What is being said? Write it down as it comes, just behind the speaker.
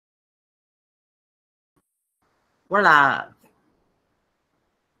We're live.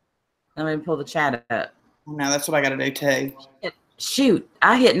 Let me pull the chat up. No, that's what I got to do too. Shoot,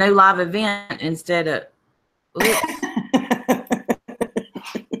 I hit no live event instead of.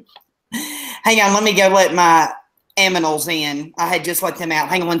 Hang on, let me go let my aminals in. I had just let them out.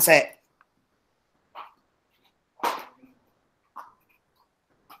 Hang on one sec.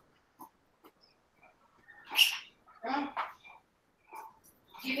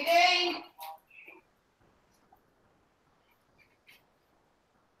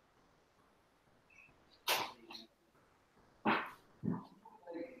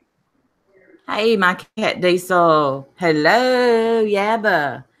 Hey, my cat Diesel. Hello,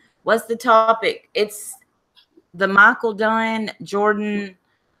 Yabba. What's the topic? It's the Michael Dunn, Jordan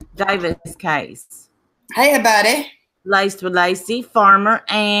Davis case. Hey, everybody. Laced with Lacey, Farmer,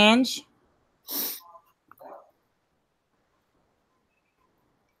 Ange.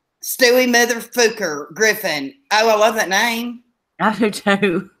 Stewie Motherfucker Griffin. Oh, I love that name. I do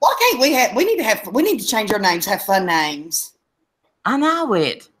too. Why can't we need to change our names, have fun names. I know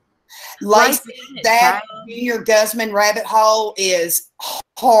it. Lacey, that Junior Guzman rabbit hole is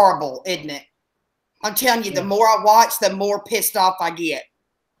horrible, isn't it? I'm telling you, the more I watch, the more pissed off I get.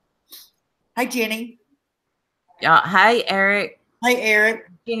 Hey, Jenny. Hey, Eric. Hey, Eric.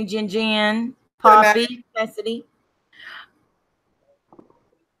 Jen, Poppy, Cassidy.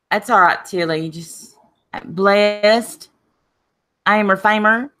 That's all right, Tilly. Just blessed. Aimer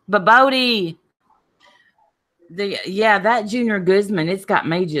Famer. But Bodie. That Junior Guzman, it's got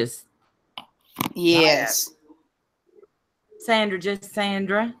me just. Yes. Sandra, just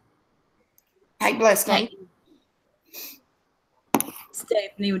Sandra. Hey, bless me.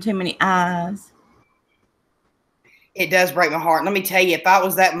 Stephanie with too many eyes. It does break my heart. Let me tell you, if I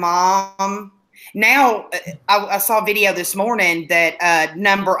was that mom, now I saw a video this morning that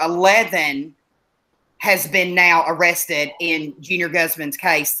number 11 has been now arrested in Junior Guzman's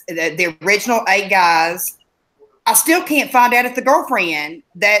case. The original 8 guys, I still can't find out if the girlfriend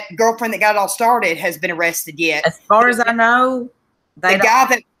that got it all started has been arrested yet. As far as I know, the guy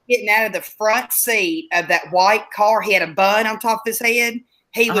that's getting out of the front seat of that white car, he had a bun on top of his head.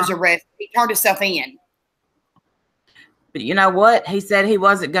 He was arrested. He turned himself in. But you know what? He said he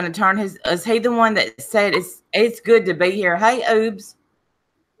wasn't going to turn his. Is he the one that said it's good to be here? Hey, Oobs.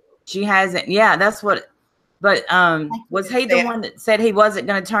 She hasn't. Yeah, that's what. But was he the one that said he wasn't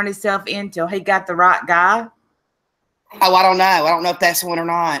going to turn himself in till he got the right guy? Oh, I don't know. I don't know if that's the one or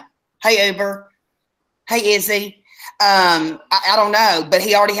not. Hey, Uber. Hey, Izzy. I don't know, but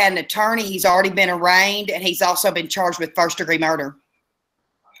he already had an attorney. He's already been arraigned, and he's also been charged with first-degree murder.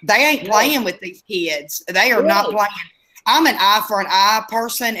 They ain't playing with these kids. They are not playing. I'm an eye for an eye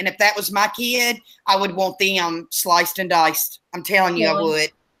person, and if that was my kid, I would want them sliced and diced. I'm telling you, I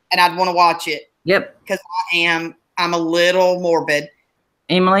would, and I'd want to watch it. Yep. Because I'm a little morbid.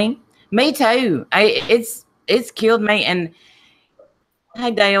 Emily, me too. It's killed me. And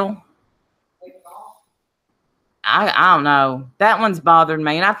hey, Dale. I don't know. That one's bothered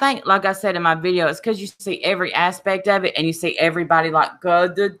me. And I think, like I said in my video, it's because you see every aspect of it and you see everybody like,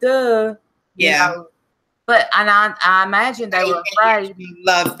 duh. Yeah. Know? But, and I imagine they were afraid.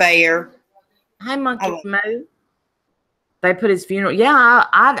 Love Bear. Hey, Monkey Moo. They put his funeral. Yeah,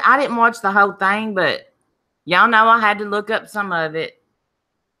 I didn't watch the whole thing, but y'all know I had to look up some of it.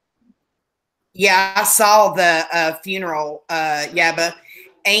 Yeah, I saw the funeral, Yabba.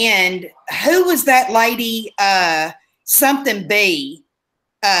 And who was that lady? Something B.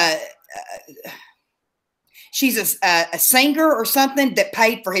 She's a singer or something that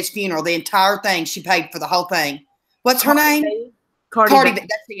paid for his funeral. The entire thing, she paid for the whole thing. What's her name? Cardi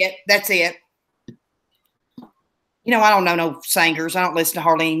B. That's it. You know, I don't know no singers. I don't listen to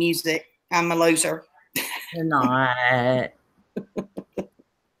hardly any music. I'm a loser. You're not.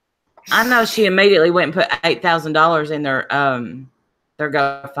 I know she immediately went and put $8,000 in their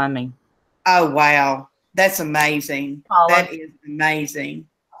GoFundMe. Oh wow, that's amazing. That is amazing.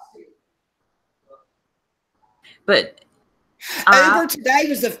 But Uber today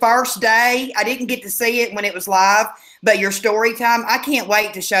was the first day. I didn't get to see it when it was live, but your story time, I can't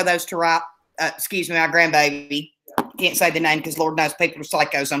wait to show those to my grandbaby. Can't say the name because Lord knows people are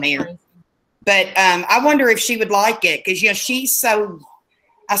psychos on here. But I wonder if she would like it because, you know, she's so,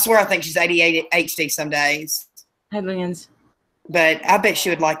 I swear I think she's 88 HD some days. Hey, Lens. But I bet she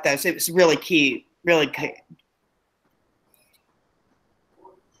would like those. It was really cute. Really cute.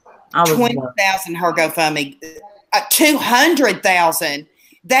 20,000 her GoFundMe. 200,000.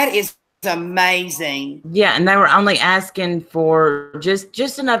 That is amazing. Yeah, and they were only asking for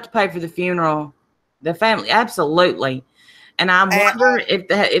just enough to pay for the funeral. The family, absolutely. And I wonder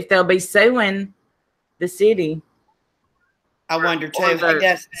if they'll be suing the city. I wonder too. Or Hey, the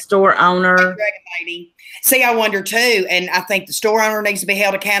Dustin. store Hey, owner. Dragon Lady. See, I wonder too, and I think the store owner needs to be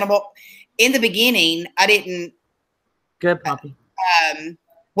held accountable. In the beginning, I didn't. Good puppy.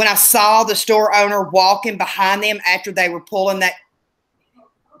 When I saw the store owner walking behind them after they were pulling that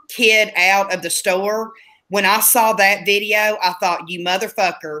kid out of the store, when I saw that video, I thought, you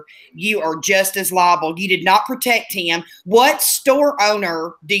motherfucker, you are just as liable. You did not protect him. What store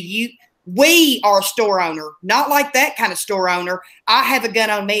owner do you? We are a store owner, not like that kind of store owner. I have a gun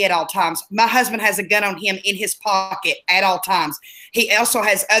on me at all times. My husband has a gun on him in his pocket at all times. He also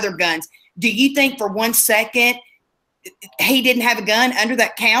has other guns. Do you think for 1 second he didn't have a gun under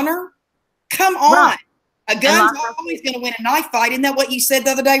that counter? Come on. Right. A gun's always going to win a knife fight. Isn't that what you said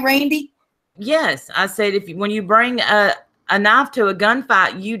the other day, Randy? Yes, I said when you bring a knife to a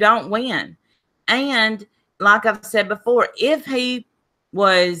gunfight, you don't win. And like I've said before, if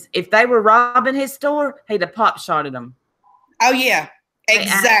they were robbing his store, he'd have pop shotted them. Oh yeah,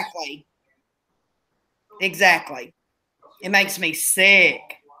 exactly. Exactly. It makes me sick.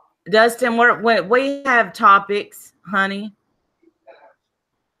 Dustin, we have topics, honey.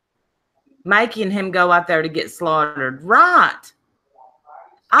 Making him go out there to get slaughtered, right?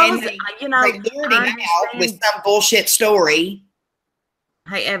 They lured him out with some bullshit story.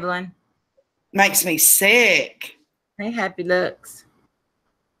 Hey, Evelyn. Makes me sick. Hey, Happy Looks.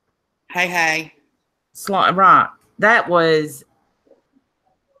 Hey. Right. That was.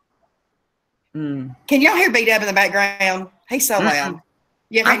 Can y'all hear B-Dub in the background? He's so loud.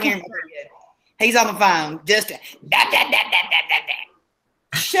 Yeah, I can hear him. He's on the phone. Just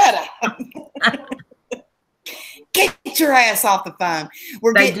shut up. Get your ass off the phone.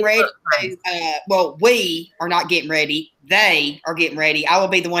 We're getting ready. We are not getting ready. They are getting ready. I will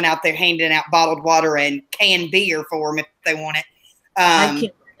be the one out there handing out bottled water and canned beer for them if they want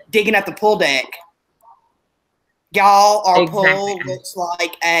it. Digging up the pool deck. Y'all, our pool looks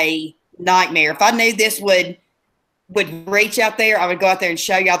like a nightmare. If I knew this would reach out there, I would go out there and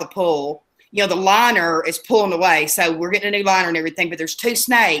show y'all the pool. You know, the liner is pulling away, so we're getting a new liner and everything, but there's 2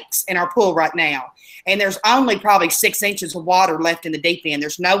 snakes in our pool right now, and there's only probably 6 inches of water left in the deep end.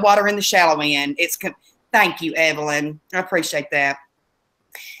 There's no water in the shallow end. Thank you, Evelyn. I appreciate that.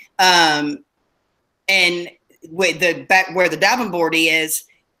 And with the back where the diving board is,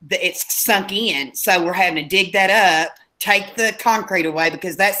 it's sunk in, so we're having to dig that up, take the concrete away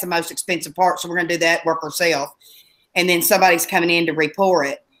because that's the most expensive part, so we're going to do that work ourselves, and then somebody's coming in to re-pour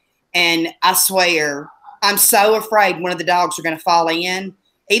it. And I swear, I'm so afraid one of the dogs are going to fall in.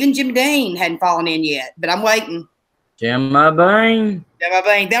 Even Jim Dean hadn't fallen in yet, but I'm waiting. Jimmy Bean.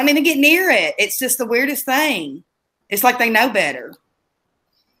 They don't even get near it. It's just the weirdest thing. It's like they know better.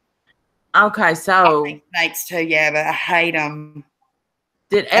 Okay, so. I think snakes too, yeah, but I hate them.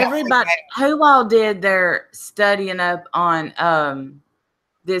 Did everybody, who all did their studying up on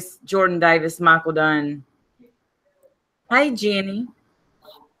this Jordan Davis, Michael Dunn? Hey, Jenny.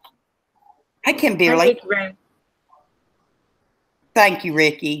 Hey, Kimberly. Thank you,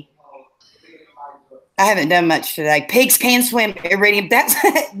 Ricky. I haven't done much today. Pigs can swim, Iridium. That's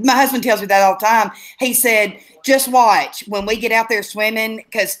my husband tells me that all the time. He said, just watch when we get out there swimming,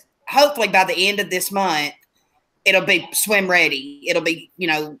 because hopefully by the end of this month, it'll be swim ready. It'll be,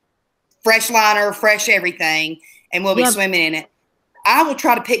 fresh liner, fresh everything, and we'll be swimming in it. I will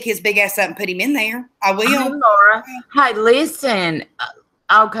try to pick his big ass up and put him in there. I will. Hey, Laura. Hey, listen.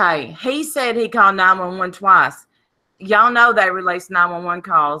 Okay, he said he called 911 twice. Y'all know they released 911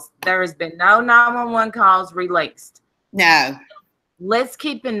 calls. There has been no 911 calls released. No. Let's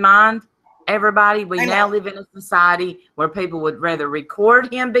keep in mind, everybody, we now live in a society where people would rather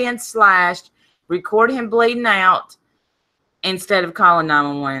record him being slashed, record him bleeding out, instead of calling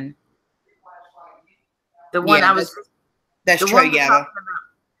 911. The one That's true, yeah.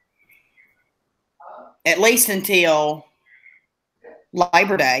 At least until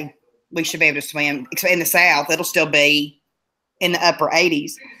Labor Day, we should be able to swim. In the South, it'll still be in the upper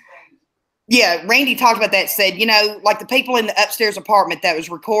 80s. Yeah, Randy talked about that, said, like the people in the upstairs apartment that was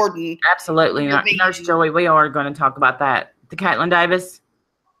recording. Absolutely. Nurse Joey, we are going to talk about that. The Caitlin Davis.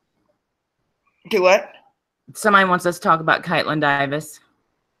 Do what? Somebody wants us to talk about Caitlin Davis.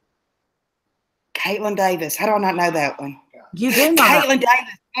 Caitlin Davis. How do I not know that one? You do know Caitlin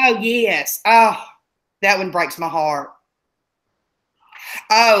Davis. Oh, yes. Oh, that one breaks my heart.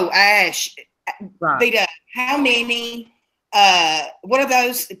 Oh, Ash. Right. Vita, how many, what are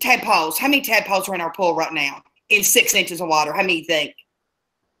those tadpoles? How many tadpoles are in our pool right now in 6 inches of water? How many do you think?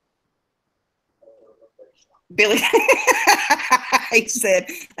 Billy, he said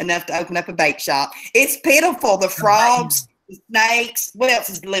enough to open up a bake shop. It's pitiful. The frogs, the snakes. What else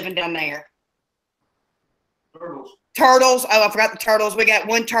is living down there? Turtles. Turtles. Oh, I forgot the turtles. We got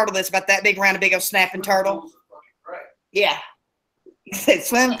one turtle that's about that big around, a big old snapping turtle. Yeah. He said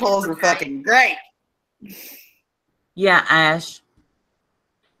swimming pools are fucking great. Yeah, Ash.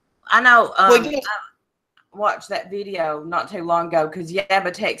 I know. Well, I watched that video not too long ago because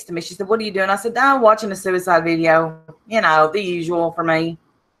Yabba texted me. She said, "What are you doing?" I said, "I'm watching a suicide video. You know, the usual for me."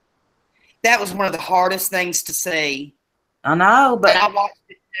 that was one of the hardest things to see. I know, but And I watched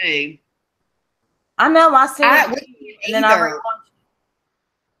it too. I know I see it, and then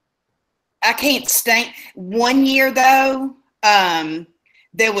I can't stand. One year though,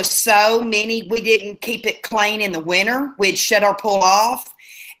 there was so many. We didn't keep it clean in the winter. We'd shut our pool off,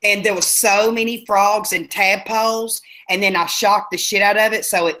 and there was so many frogs and tadpoles. And then I shocked the shit out of it,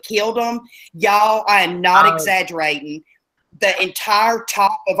 so it killed them. Y'all, I am not exaggerating. The entire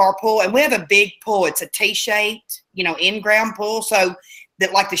top of our pool, and we have a big pool. It's a T-shaped, in-ground pool. So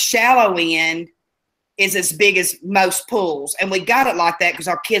that, like, the shallow end is as big as most pools. And we got it like that because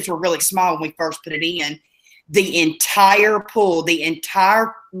our kids were really small when we first put it in. The entire pool, the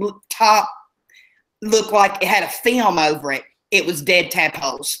entire top looked like it had a film over it. It was dead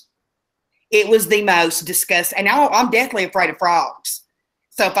tadpoles. It was the most disgusting. And I'm definitely afraid of frogs.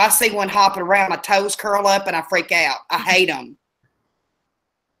 So if I see one hopping around, my toes curl up and I freak out. I hate them.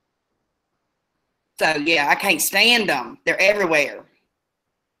 So, yeah, I can't stand them. They're everywhere.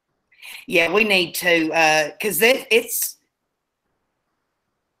 Yeah, we need to, because it's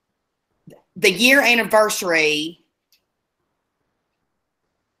the year anniversary.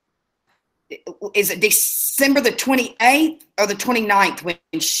 Is it December the 28th or the 29th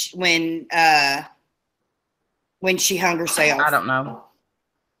when she hung herself? I don't know.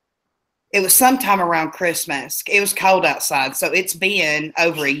 It was sometime around Christmas. It was cold outside, so it's been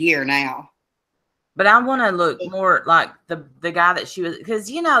over a year now. But I want to look more like the guy that she was, because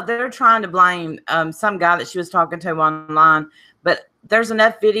they're trying to blame some guy that she was talking to online. But there's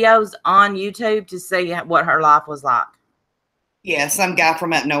enough videos on YouTube to see what her life was like. Yeah, some guy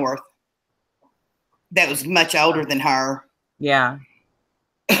from up north that was much older than her. Yeah.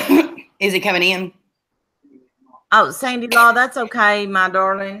 Is he coming in? Oh, Sandy Law, that's okay, my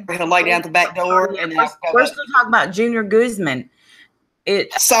darling. We're gonna lay down at the back door, and then we're still talking about Junior Guzman.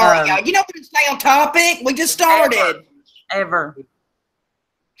 Sorry, y'all. We're gonna stay on topic. We just started. Ever.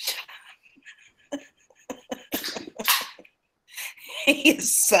 He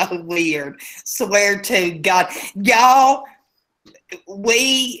is so weird. Swear to God, y'all.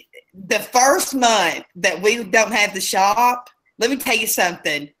 The first month that we don't have the shop. Let me tell you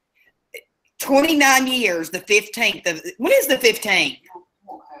something. 29 years, the 15th of, when is the 15th? We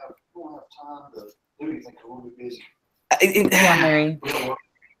won't have time to do anything because we'll be busy. Mary.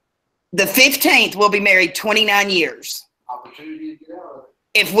 The 15th, we'll be married 29 years. Opportunity to get out of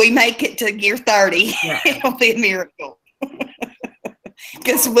it. If we make it to year 30, it'll be a miracle.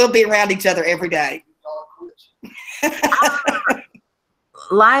 Because we'll be around each other every day.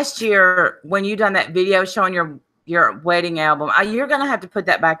 Last year, when you done that video showing your wedding album, you're going to have to put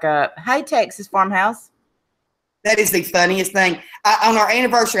that back up. Hey, Texas Farmhouse. That is the funniest thing. On our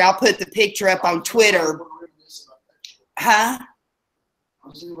anniversary, I'll put the picture up on Twitter. Huh?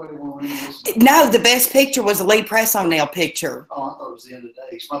 No, the best picture was the Lee Press-On-Nail picture. Oh, I thought it was the end of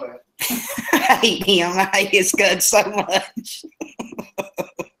the day. My bad. I hate him. I hate his guts so much.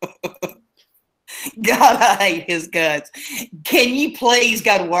 God, I hate his guts. Can you please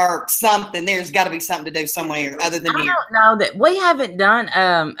go to work? Something. There's got to be something to do somewhere other than here. I don't know that we haven't done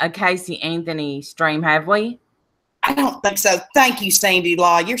a Casey Anthony stream, have we? I don't think so. Thank you, Sandy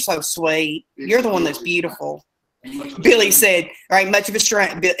Law. You're so sweet. You're the one that's beautiful. Billy said, there ain't much of a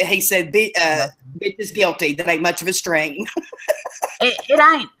string. He said, bitch is guilty. That ain't much of a string. It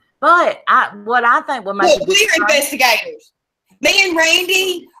ain't. But what I think will make we're investigators. Me and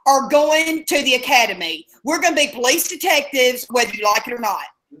Randy are going to the academy. We're going to be police detectives, whether you like it or not.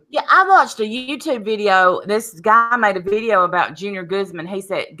 Yeah, I watched a YouTube video. This guy made a video about Junior Guzman. He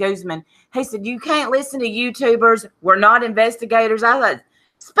said, you can't listen to YouTubers. We're not investigators. I was like,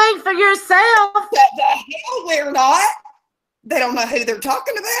 speak for yourself. The hell we're not. They don't know who they're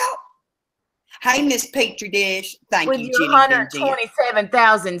talking about. Hey, Miss Petri Dish. Thank with you, your Jenny.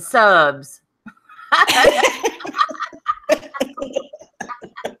 127,000 subs.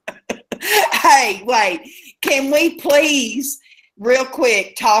 Hey, wait. Can we please, real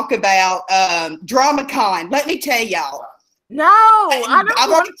quick, talk about DramaCon? Let me tell y'all. No, I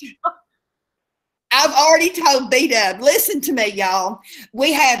don't I've already told B-Dub, listen to me, y'all.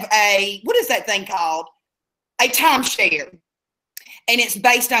 We have what is that thing called? A timeshare. And it's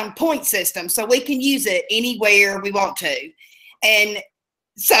based on point system, so we can use it anywhere we want to. And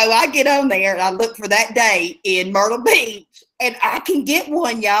So I get on there and I look for that day in Myrtle Beach, and I can get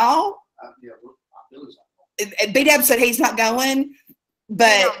one, y'all. Yeah, Billy's And B-Dub said he's not going,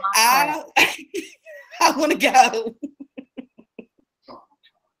 but I want to go.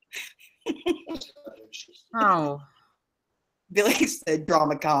 Oh. Billy said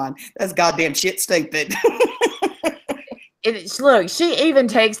DramaCon. That's goddamn shit stupid. Look, she even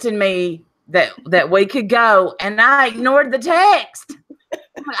texted me that we could go, and I ignored the text.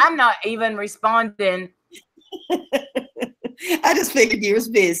 I'm not even responding. I just figured you was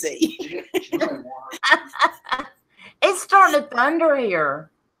busy. It's starting to thunder here.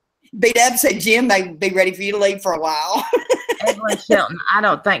 B-Dub said Jim may be ready for you to leave for a while. Evelyn Shelton, I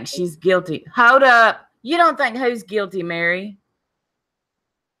don't think she's guilty. Hold up. You don't think who's guilty, Mary?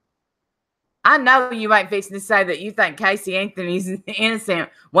 I know you ain't fixing to say that you think Casey Anthony's innocent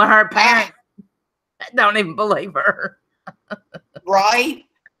when her parents don't even believe her. Right?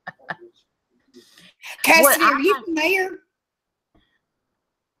 Cassidy, are you the mayor?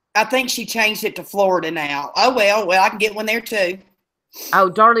 I think she changed it to Florida now. Oh, well, I can get one there too. Oh,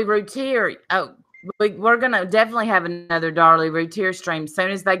 Darlie Routier. Oh, we're going to definitely have another Darlie Routier stream as soon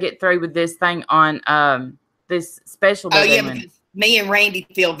as they get through with this thing on this special. Oh, yeah, because me and Randy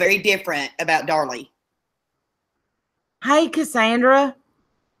feel very different about Darlie. Hey, Cassandra.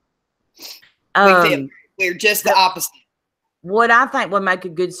 We're just the opposite. What I think would make a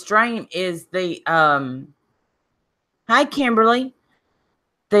good stream is the hi Kimberly.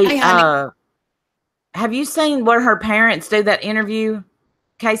 The have you seen where her parents do that interview?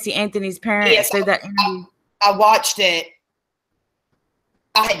 Casey Anthony's parents do that interview. I watched it.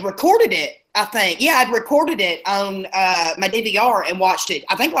 I had recorded it, I think. Yeah, I'd recorded it on my DVR and watched it,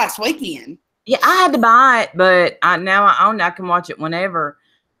 I think last weekend. Yeah, I had to buy it, but now I own it. I can watch it whenever.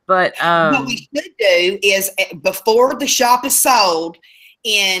 But what we should do is before the shop is sold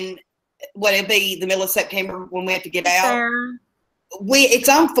in what it'll be the middle of September when we have to get out. It's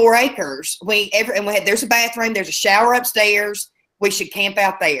on 4 acres. There's a bathroom, there's a shower upstairs. We should camp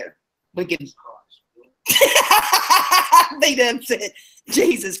out there. We can. They done said,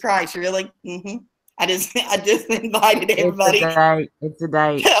 Jesus Christ, really? Mm-hmm. I just invited everybody. It's a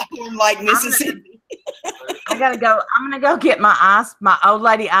date. I'm like Mississippi. I gotta go. I'm gonna go get my old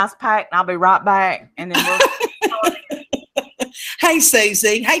lady ice pack, and I'll be right back. And then Hey,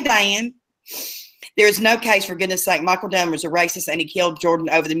 Susie. Hey, Dan. There is no case, for goodness sake. Michael Dunn was a racist and he killed Jordan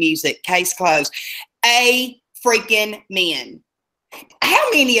over the music. Case closed. A freaking men. How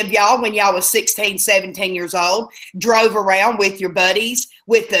many of y'all, when y'all was 16, 17 years old, drove around with your buddies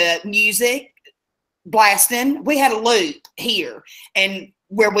with the music blasting? We had a loop here and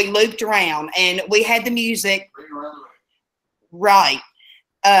where we looped around and we had the music right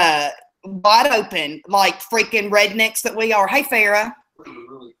wide open like freaking rednecks that we are. Hey, Farrah.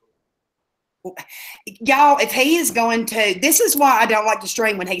 Y'all, if he is going to, this is why I don't like to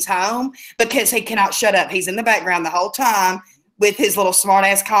stream when he's home, because he cannot shut up. He's in the background the whole time with his little smart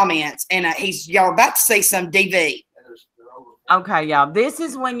ass comments, and y'all about to see some DV. Okay, y'all, this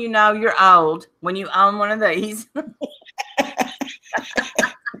is when you know you're old, when you own one of these. And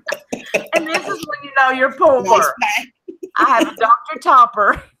this is when you know you're poor. I have a Dr.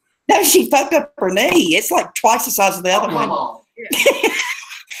 Topper. No, she fucked up her knee. It's like twice the size of the other one.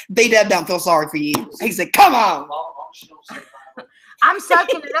 B-Dub don't feel sorry for you. He said, come on. I'm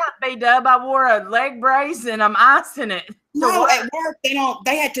sucking it up, B-Dub. I wore a leg brace and I'm icing it. No, at work,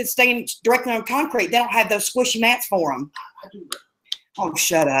 they had to stand directly on concrete. They don't have those squishy mats for them. Oh,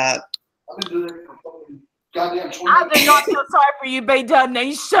 shut up. I've been doing it for goddamn 20 I do not feel sorry for you, B-Dub. Now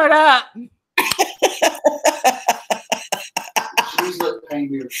you shut up.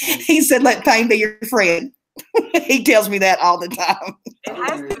 He said, let pain be your friend. He tells me that all the time. It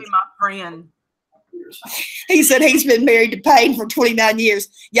has to be my friend. He said he's been married to pain for 29 years.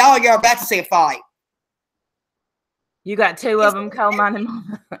 Y'all are about to see a fight. You got 2 of them, coal mining.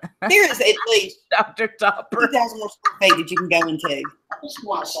 There is at least Dr. Topper. 2,000 more square feet that you can go into. That's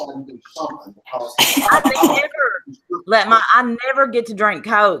why I saw him do something, because I never get to drink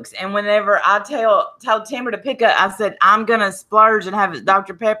Cokes. And whenever I told Timber to pick up, I said, I'm going to splurge and have it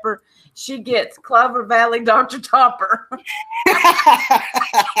Dr. Pepper. She gets Clover Valley Dr. Topper.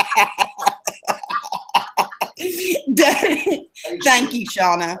 Thank you,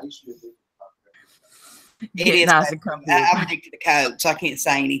 Shauna. It is nice. I'm addicted to Coke, so I can't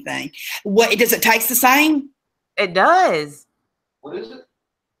say anything. What does it taste the same? It does. What is it?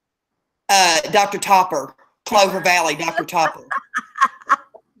 Dr. Topper, Clover Valley, Dr. Topper.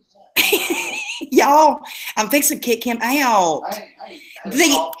 Y'all, I'm fixing to kick him out.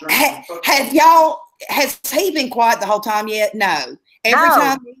 Has he been quiet the whole time yet? No. Every No.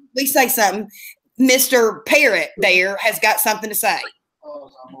 time we say something, Mr. Parrot there has got something to say.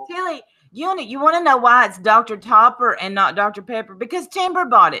 Tilly, you want to know why it's Dr. Topper and not Dr. Pepper? Because Timber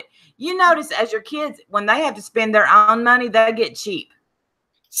bought it. You notice as your kids, when they have to spend their own money, they get cheap.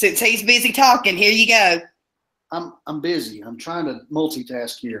 Since he's busy talking, here you go. I'm busy. I'm trying to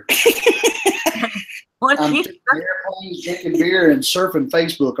multitask here. What I'm you- taking airplanes, drinking beer, and surfing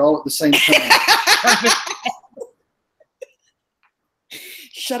Facebook all at the same time.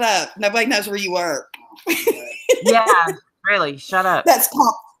 Shut up. Nobody knows where you work. Yeah, really, shut up. That's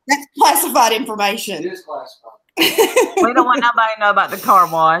classified information. It is classified. We don't want nobody to know about the car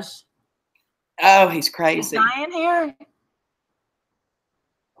wash. Oh, he's Is crazy. Diane here?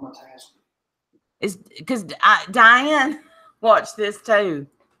 I'm a tasker. Is because Diane watched this too.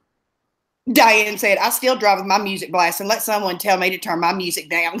 Diane said, I still drive with my music blast and let someone tell me to turn my music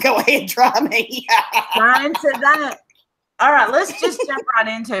down. Go ahead, try me. Diane said that. All right, let's just jump right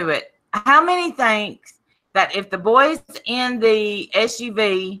into it. How many think that if the boys in the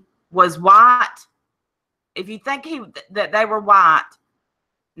SUV was white, if you think that they were white,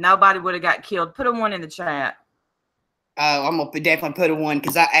 nobody would have got killed? Put a 1 in the chat. Oh, I'm gonna definitely put a 1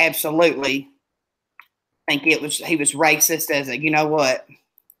 because I absolutely think he was racist as a, you know what?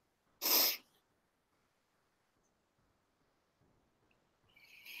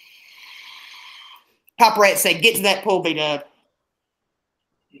 Papa Rat said, get to that pool, B-Dub.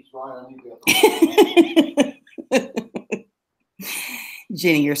 He's right. I need to.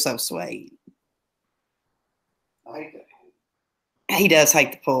 Jenny, you're so sweet. I hate that. He does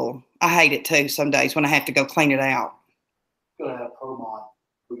hate the pool. I hate it too some days when I have to go clean it out. Gonna have Pomont.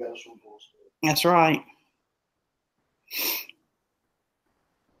 We got a swim pool. That's right.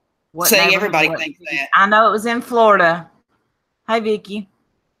 What See, neighborhood everybody was thinks it? that. I know it was in Florida. Hey, Vicky.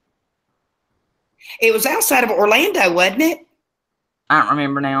 It was outside of Orlando, wasn't it? I don't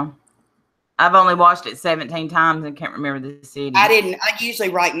remember now. I've only watched it 17 times and can't remember the city. I usually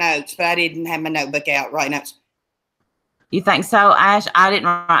write notes, but I didn't have my notebook out writing notes. You think so, Ash? I didn't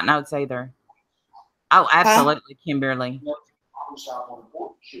write notes either. Oh, absolutely, Kimberly.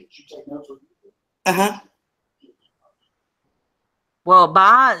 Should you take notes with you? Uh-huh. Well,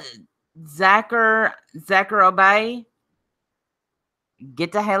 bye, Zachar Obey.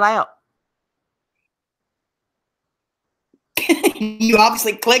 Get the hell out. You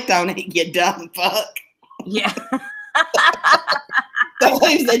obviously clicked on it, you dumb fuck. Yeah. So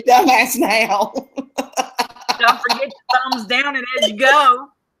who's the dumbass now? Don't forget the thumbs down and as you go.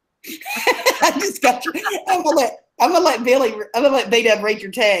 I just got you. I'm gonna let B-Dub read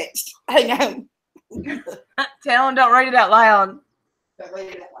your text. Hang on. Tell him don't read it out loud. Don't read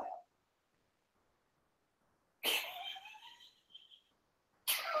it out loud.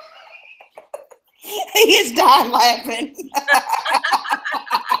 He is dying laughing.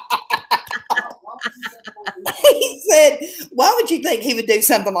 He said, why would you think he would do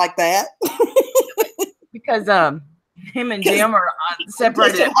something like that? Because him and Jim are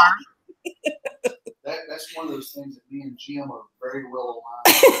separated at work. That's one of those things that me and Jim are very well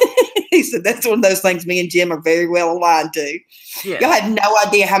aligned. He said that's one of those things me and Jim are very well aligned to. Yeah. Y'all have no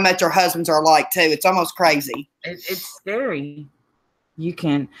idea how much our husbands are alike too. It's almost crazy. It's scary. You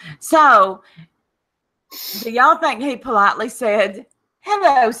can. So, do y'all think he politely said,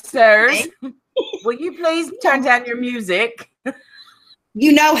 "Hello, sirs. Will you please turn down your music?"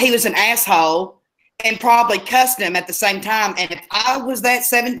 You know he was an asshole and probably cussed him at the same time. And if I was that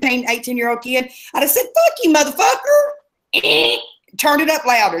 17, 18-year-old kid, I'd have said, fuck you, motherfucker. Turn it up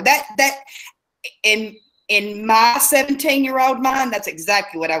louder. That in my 17-year-old mind, that's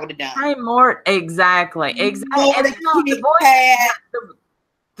exactly what I would have done. Hey, Mort, exactly. Lord, And no, kitty cat.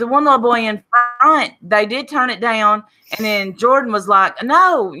 the one little boy in front, they did turn it down. And then Jordan was like,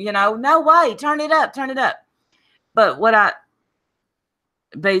 no, no way. Turn it up. But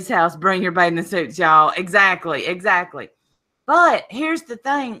B's house, bring your bathing suits, y'all. Exactly. But here's the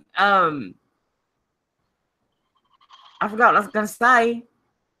thing. I forgot what I was going to say.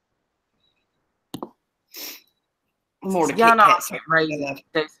 More to Y'all know I Kit Kat, can't read,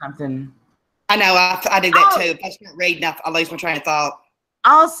 do something. I know, I do that too. If I start reading, I lose my train of thought.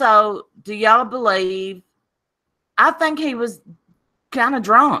 Also, do y'all believe? I think he was kind of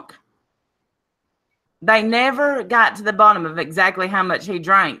drunk. They never got to the bottom of exactly how much he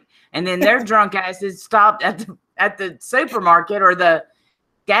drank, and then their drunk asses stopped at the supermarket or the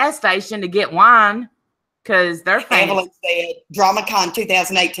gas station to get wine because they're fancy. Evelyn said, DramaCon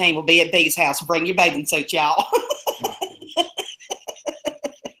 2018 will be at B's house. Bring your bathing suit, y'all.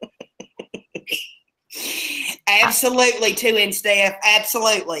 Absolutely, too, in Steph.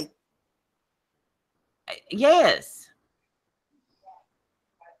 Absolutely. Yes.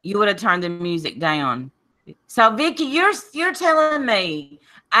 You would have turned the music down. So, Vicky, you're telling me,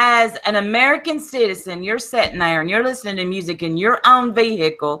 as an American citizen, you're sitting there and you're listening to music in your own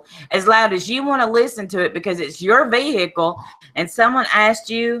vehicle as loud as you want to listen to it because it's your vehicle, and someone asked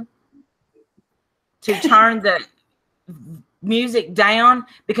you to turn the music down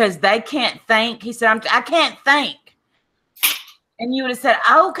because they can't think. He said, I can't think. And you would have said,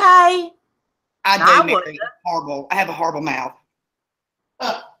 okay. I do, Mary. Horrible. I have a horrible mouth.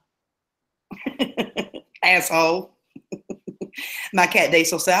 Asshole. My cat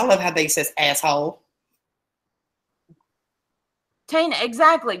Diesel said, I love how they says asshole.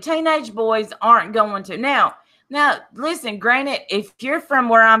 Exactly. Teenage boys aren't going to. Now, listen, granted, if you're from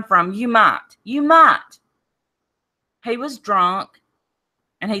where I'm from, you might. He was drunk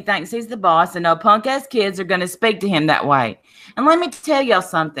and he thinks he's the boss, and no punk ass kids are going to speak to him that way. And let me tell y'all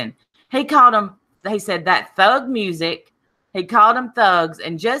something. He said that thug music. He called them thugs.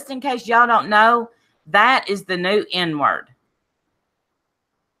 And just in case y'all don't know, that is the new N-word.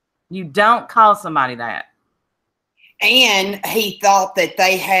 You don't call somebody that. And he thought that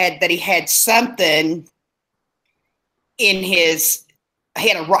he had something in his.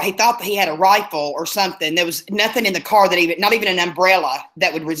 He thought that he had a rifle or something. There was nothing in the car not even an umbrella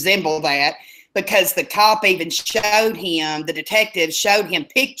that would resemble that, because the cop even the detective showed him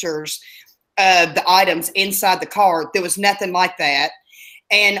pictures of the items inside the car. There was nothing like that.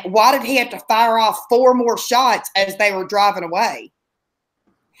 And why did he have to fire off 4 more shots as they were driving away?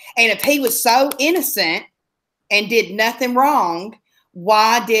 And if he was so innocent and did nothing wrong,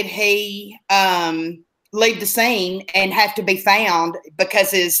 why did he leave the scene and have to be found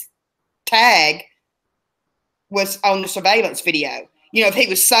because his tag was on the surveillance video? You know, if he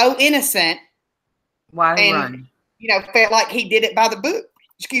was so innocent, why run? You know, felt like he did it by the book.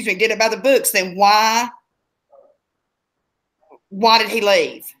 Did it by the books. Then why did he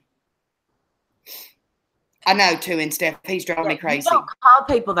leave? I know, too, and Steph, he's driving me crazy. You don't call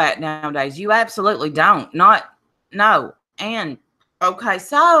people that nowadays. You absolutely don't. No. And, okay,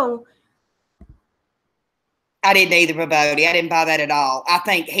 so. I didn't either, Bodie. I didn't buy that at all. I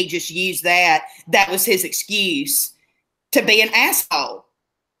think he just used that. That was his excuse to be an asshole,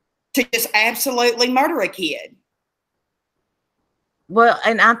 to just absolutely murder a kid. Well,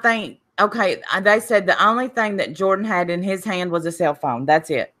 and I think, okay, they said the only thing that Jordan had in his hand was a cell phone. That's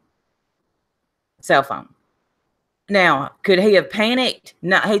it. Cell phone. Now, could he have panicked?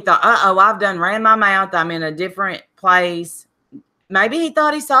 No, he thought, I've done ran my mouth. I'm in a different place. Maybe he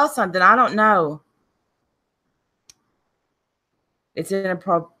thought he saw something. I don't know. It's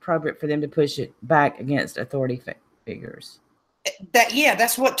inappropriate for them to push it back against authority figures.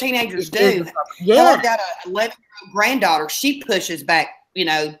 That's what teenagers do. Yeah. I've got a 11-year-old granddaughter. She pushes back,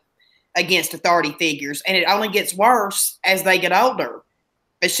 against authority figures, and it only gets worse as they get older.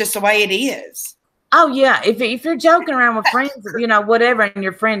 It's just the way it is. Oh yeah. If you're joking around with friends, whatever, and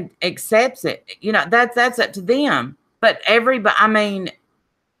your friend accepts it, that's up to them. But he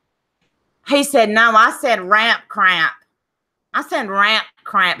said, no, I said ramp crap.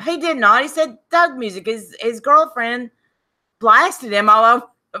 He did not. He said thug music. His girlfriend blasted him all over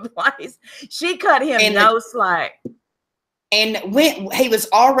the place. She cut him no slack. And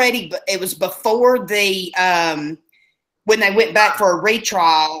it was before when they went back for a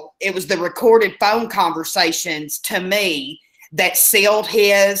retrial, it was the recorded phone conversations to me that sealed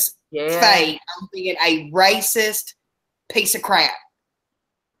his fate on being a racist piece of crap.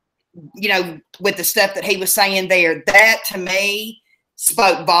 With the stuff that he was saying there, that to me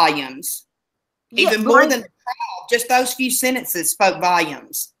spoke volumes. Even more than the trial, just those few sentences spoke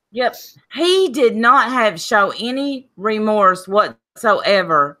volumes. Yep. He did not show any remorse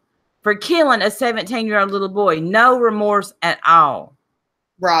whatsoever for killing a 17-year-old little boy. No remorse at all.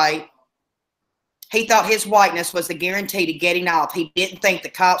 Right. He thought his whiteness was the guarantee to getting off. He didn't think the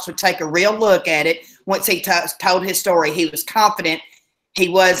cops would take a real look at it once he told his story. He was confident he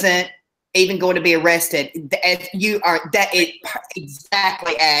wasn't even going to be arrested.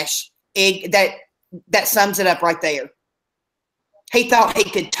 Exactly, Ash. That sums it up right there. He thought he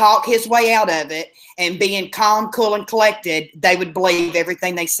could talk his way out of it, and being calm, cool, and collected, they would believe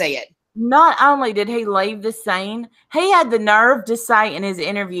everything they said. Not only did he leave the scene, he had the nerve to say in his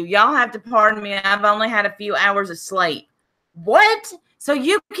interview, y'all have to pardon me, I've only had a few hours of sleep. What? So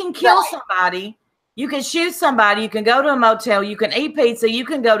you can kill somebody, you can shoot somebody, you can go to a motel, you can eat pizza, you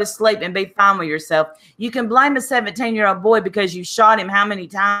can go to sleep and be fine with yourself. You can blame a 17-year-old boy because you shot him how many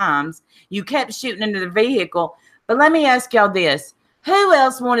times. You kept shooting into the vehicle. But let me ask y'all this. Who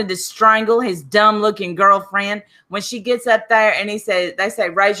else wanted to strangle his dumb-looking girlfriend when she gets up there and they say,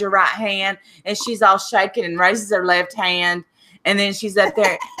 raise your right hand, and she's all shaking and raises her left hand, And then she's up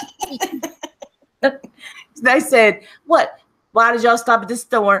there. They said, what? Why did y'all stop at the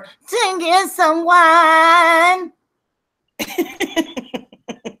store to get some wine?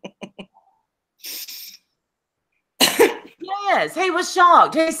 Yes, he was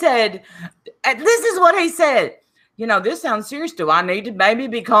shocked. He said, this is what he said. You know, this sounds serious. Do I need to maybe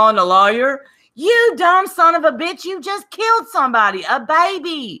be calling a lawyer? You dumb son of a bitch. You just killed somebody, a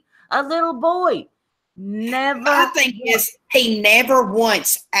baby, a little boy. Never. I think he never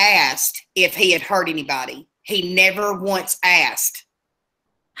once asked if he had hurt anybody. He never once asked.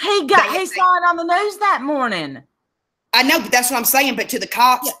 He saw it on the news that morning. I know, but that's what I'm saying. But to the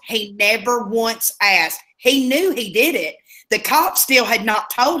cops, he never once asked. He knew he did it. The cops still had not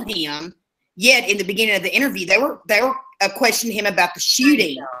told him yet. In the beginning of the interview, they were questioning him about the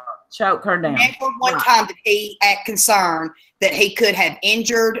shooting. Choke her down. Never one time did he act concerned that he could have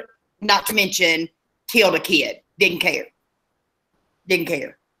injured, not to mention killed a kid. Didn't care. Didn't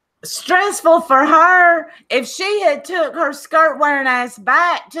care. Stressful for her. If she had took her skirt wearing ass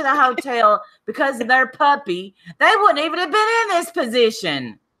back to the hotel because of their puppy, they wouldn't even have been in this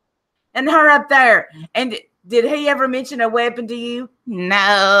position. And her up there. And did he ever mention a weapon to you?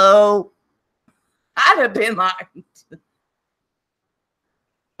 No. I'd have been like,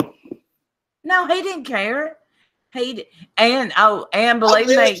 no, he didn't care. And believe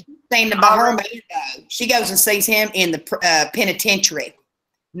me, standing by her man, though. She goes and sees him in the penitentiary.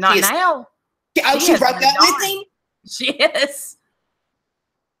 Not now. She broke up with him? Yes.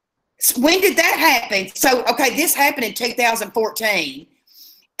 When did that happen? So, okay, this happened in 2014.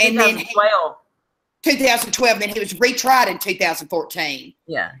 And 2012. 2012, then he was retried in 2014.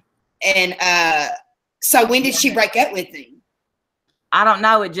 Yeah. And so when did she break up with him? I don't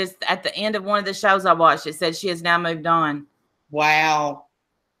know. It just, at the end of one of the shows I watched, it said she has now moved on. Wow.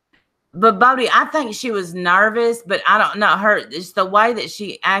 But Bodie, I think she was nervous, but I don't know her. It's the way that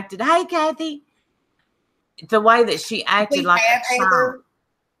she acted. Hey, Kathy. The way that she acted like a child.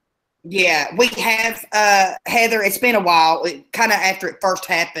 Yeah, we have Heather. It's been a while. Kind of after it first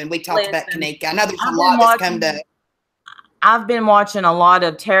happened, we talked about Kanika. I know there's a lot that's come to. I've been watching a lot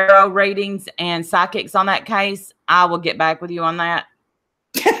of tarot readings and psychics on that case. I will get back with you on that.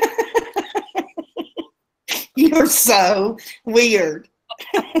 You're so weird.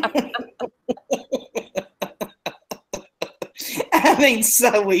 I mean,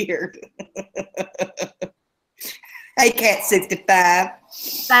 so weird. Hey, Cat 65.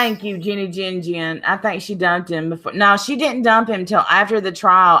 Thank you, Jenny Jen. I think she dumped him before. No, she didn't dump him till after the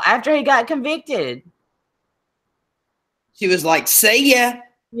trial, after he got convicted. She was like, see ya.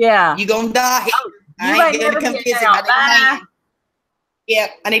 Yeah. You gonna die here. Oh, I ain't gonna come visit. I need a man. Yep,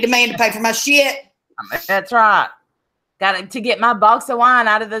 I need a man to pay for my shit. That's right. Got to get my box of wine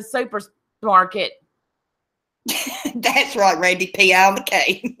out of the supermarket. That's right, Randy P. on the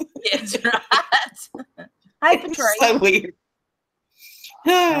K. That's right. Hey, Patrice. So weird.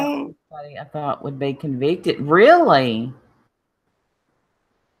 Somebody I thought would be convicted. Really?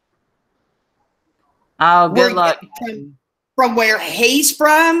 Oh, good luck. From where he's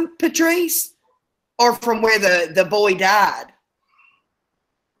from, Patrice? Or from where the boy died?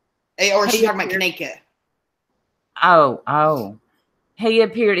 Or is she talking about Kanika? Oh. He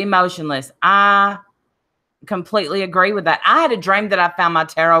appeared emotionless. I completely agree with that. I had a dream that I found my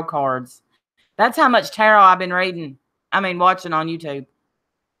tarot cards. That's how much tarot I've been reading. Watching on YouTube.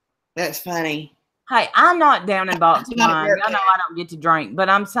 That's funny. Hey, I'm not down in box wine. I know I don't get to drink, but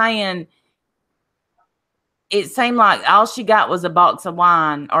I'm saying it seemed like all she got was a box of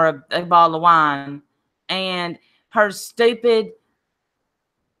wine or a bottle of wine, and her stupid,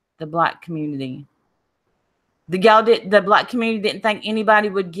 the black community. The black community didn't think anybody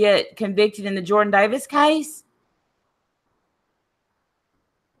would get convicted in the Jordan Davis case.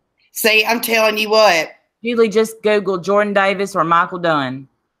 See, I'm telling you what. Julie, just Google Jordan Davis or Michael Dunn.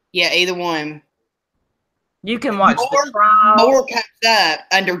 Yeah, either one. You can watch the trial. More comes up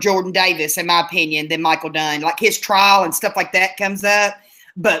under Jordan Davis, in my opinion, than Michael Dunn. Like his trial and stuff like that comes up,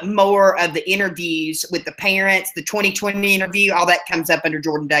 but more of the interviews with the parents, the 2020 interview, all that comes up under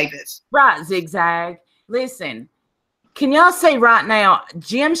Jordan Davis. Right, Zigzag. Listen, can y'all say right now,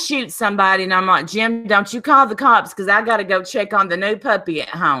 Jim shoots somebody, and I'm like, Jim, don't you call the cops because I got to go check on the new puppy at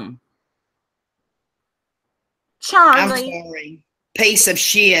home. Charlie. I'm sorry. Piece of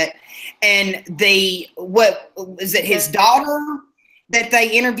shit. And what was it, his daughter that they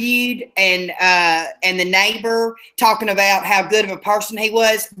interviewed, and the neighbor talking about how good of a person he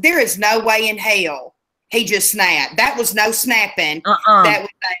was? There is no way in hell he just snapped. That was no snapping. That was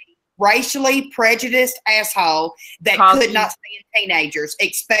a racially prejudiced asshole that could not stand teenagers,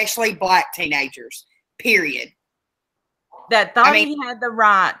 especially black teenagers, period. that thought he had the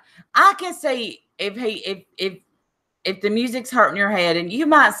right. I can see if the music's hurting your head, and you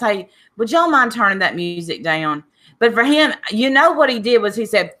might say, would y'all mind turning that music down? But for him, you know what he did was he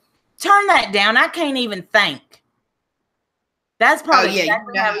said, turn that down. I can't even think. That's probably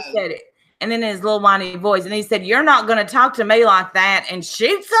exactly how he said it. And then his little whiny voice. And he said, you're not going to talk to me like that, and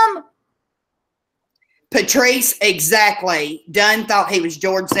shoots him? Patrice, exactly. Dunn thought he was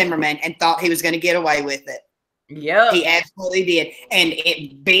George Zimmerman and thought he was going to get away with it. Yeah. He absolutely did.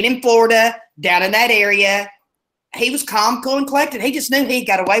 And being in Florida, down in that area, he was calm, cool, and collected. He just knew he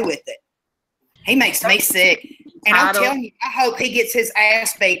got away with it. He makes me sick. And I'm telling you, I hope he gets his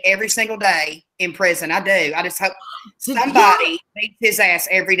ass beat every single day in prison. I do. I just hope somebody beats his ass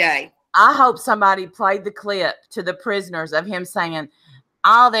every day. I hope somebody played the clip to the prisoners of him saying,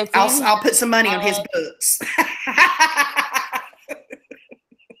 "All that's I'll put some money on his books."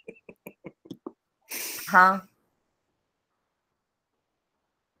 Huh?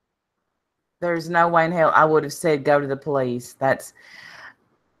 There's no way in hell I would have said go to the police.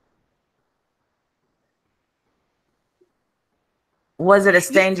 Was it a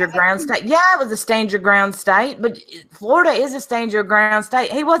stand your ground state? Yeah, it was a stand your ground state, but Florida is a stand your ground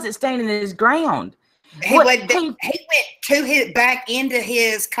state. He wasn't standing his ground. He went back into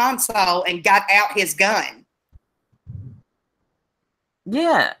his console and got out his gun.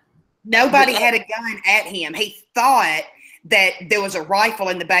 Yeah. Nobody had a gun at him. He thought that there was a rifle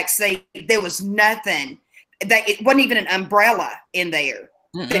in the back seat. There was nothing. It wasn't even an umbrella in there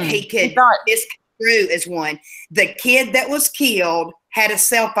that he could misconstrue as one. The kid that was killed had a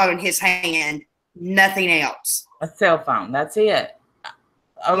cell phone in his hand, nothing else. A cell phone. That's it.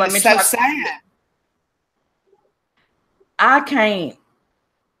 Oh, let me so sad. I can't.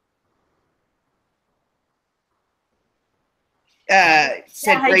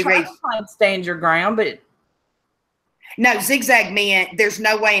 Said Riri. Stand your ground, but no, Zigzag meant there's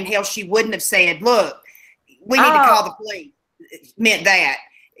no way in hell she wouldn't have said, "Look, we need to call the police." It meant that.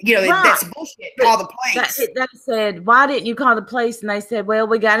 You know, that's bullshit. Call the police. That said, why didn't you call the police? And they said, well,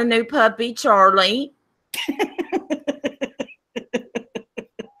 we got a new puppy, Charlie.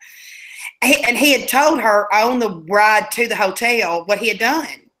 And he had told her on the ride to the hotel what he had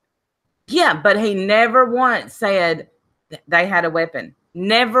done. Yeah, but he never once said they had a weapon.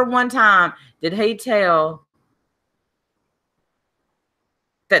 Never one time did he tell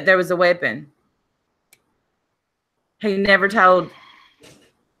that there was a weapon. He never told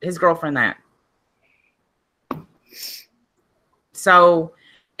his girlfriend that. So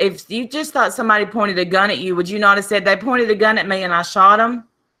if you just thought somebody pointed a gun at you, would you not have said they pointed a gun at me and I shot him?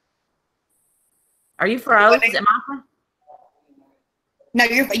 Are you froze? Am I froze? No,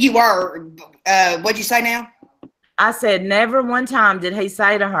 you are. What'd you say now? I said never one time did he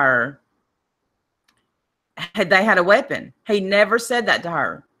say to her they had a weapon. He never said that to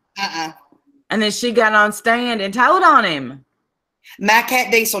her. And then she got on stand and told on him. My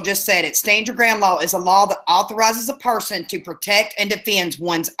Cat Diesel just said it. Stand your ground law is a law that authorizes a person to protect and defend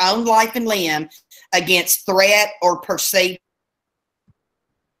one's own life and limb against threat or perceived.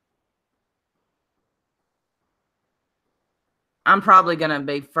 I'm probably going to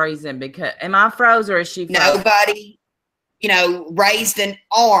be freezing because am I froze or is she froze? Nobody, raised an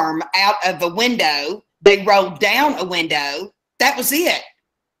arm out of a window. They rolled down a window. That was it.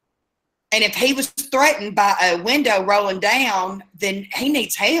 And if he was threatened by a window rolling down, then he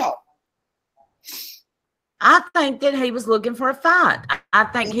needs help. I think that he was looking for a fight. I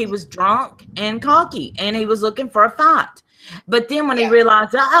think he was drunk and cocky, and he was looking for a fight. But then when he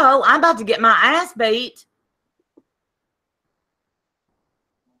realized, uh-oh, I'm about to get my ass beat.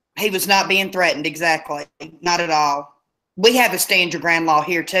 He was not being threatened, exactly. Not at all. We have a stand your ground law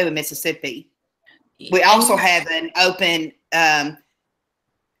here, too, in Mississippi. We also have an open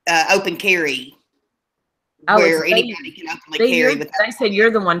carry where anybody can openly carry. They said you're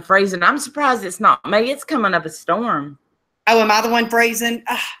the one freezing. I'm surprised it's not me. It's coming up a storm. Oh, am I the one freezing?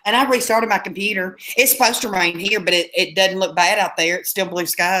 And I restarted my computer. It's supposed to rain here, but it doesn't look bad out there. It's still blue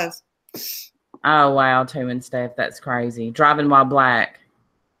skies. Oh, wow, too, and Steph. That's crazy. Driving while black.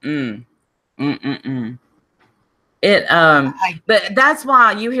 But that's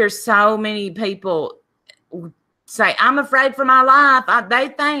why you hear so many people say, I'm afraid for my life. They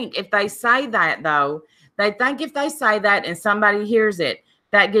think if they say that, though, if they say that and somebody hears it,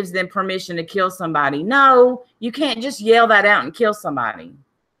 that gives them permission to kill somebody. No, you can't just yell that out and kill somebody.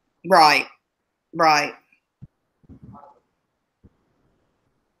 Right. Right.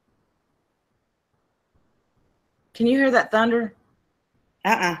 Can you hear that thunder?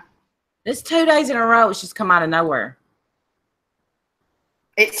 It's 2 days in a row. It's just come out of nowhere.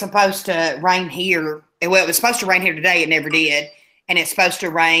 It's supposed to rain here Well, it was supposed to rain here today. It never did. And it's supposed to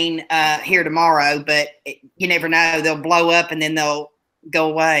rain here tomorrow, but you never know. They'll blow up and then they'll go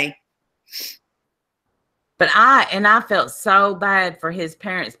away. But I felt so bad for his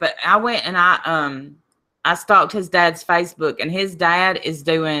parents. But I went and I stalked his dad's Facebook, and his dad is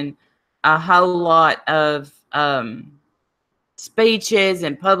doing a whole lot of speeches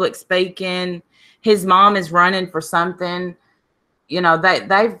and public speaking. His mom is running for something. You know,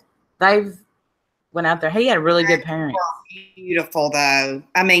 they've went out there. He had really good parents. Beautiful, though.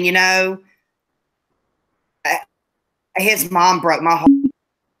 I mean, you know, his mom broke my heart.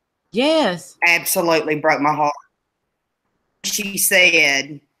 Yes. Absolutely broke my heart. She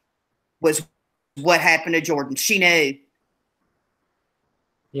said was what happened to Jordan. She knew.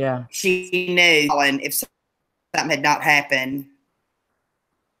 Yeah. She knew. And if something had not happened.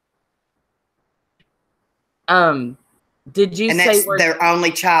 Did you and say that's their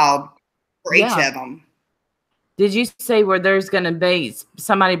only child for each of them? Did you say where there's going to be,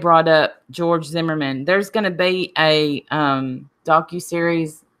 somebody brought up George Zimmerman, there's going to be a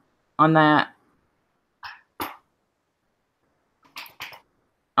docuseries on that?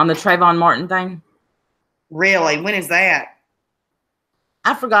 On the Trayvon Martin thing? Really? When is that?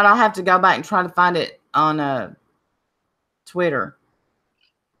 I forgot. I'll have to go back and try to find it on Twitter.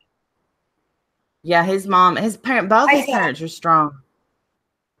 Yeah, his mom, his parent, both his parents are strong.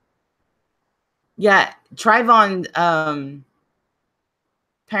 Yeah, Trayvon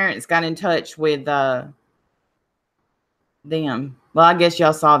parents got in touch with them. Well, I guess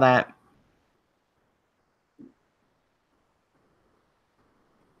y'all saw that.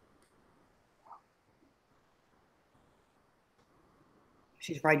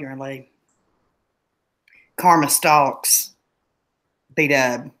 She's right here, lady. Karma stalks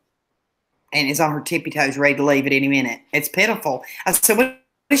B-Dub and is on her tippy toes, ready to leave at any minute. It's pitiful. I said, what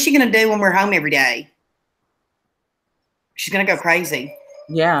is she going to do when we're home every day? She's going to go crazy.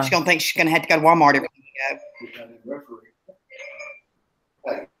 Yeah. She's going to think she's going to have to go to Walmart every day.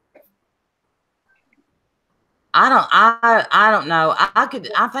 I don't know. I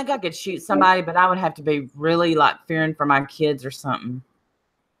think I could shoot somebody, but I would have to be really like fearing for my kids or something.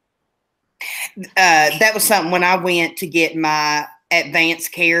 That was something when I went to get my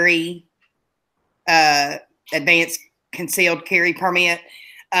advanced carry, advanced concealed carry permit.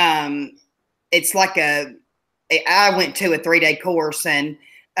 It's like I went to a 3-day course, and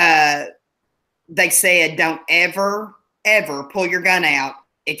they said, don't ever pull your gun out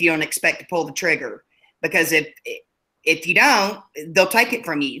if you don't expect to pull the trigger, because if you don't, they'll take it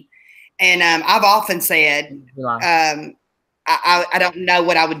from you. And I've often said, I don't know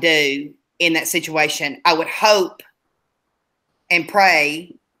what I would do in that situation. I would hope and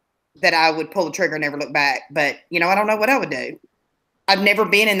pray that I would pull the trigger and never look back. But, you know, I don't know what I would do. I've never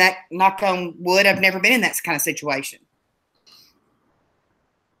been in that, knock on wood, I've never been in that kind of situation.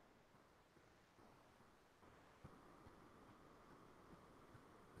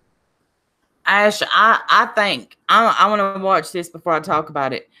 Ash, I think I want to watch this before I talk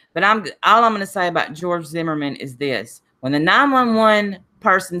about it. But all I'm going to say about George Zimmerman is this: when the 911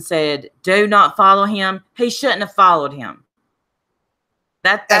 person said, "Do not follow him," he shouldn't have followed him.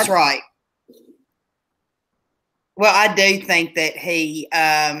 That's right. Well, I do think that he.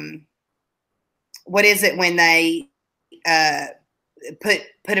 What is it when they put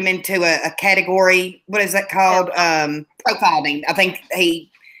him into a category? What is that called? Profiling. I think he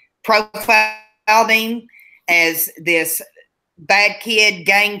profiled him as this bad kid,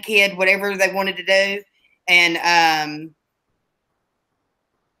 gang kid, whatever they wanted to do, and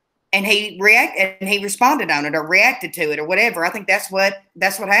he responded on it or reacted to it or whatever. I think that's what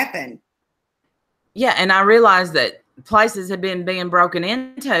happened. Yeah, and I realized that places have been being broken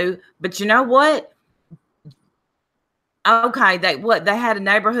into, but you know what? Okay, they had a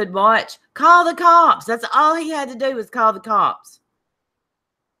neighborhood watch. Call the cops. That's all he had to do was call the cops.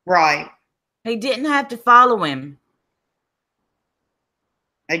 Right. He didn't have to follow him.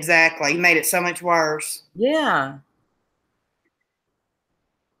 Exactly. He made it so much worse. Yeah.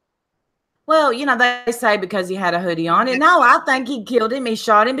 Well, you know, they say because he had a hoodie on. And no, I think he killed him. He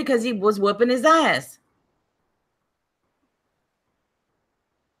shot him because he was whooping his ass.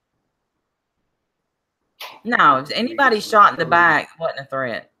 No, if anybody shot in the back, it wasn't a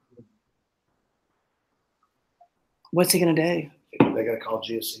threat. What's he going to do? They got to call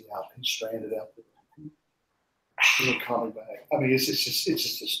GSC out. He's stranded out there. He'll call me back. I mean, it's just a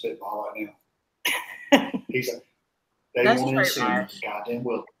spitball right now. He's like, they want to see him. Goddamn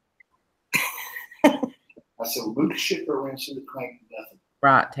will. I said, well, move the shifter around so the crank nothing.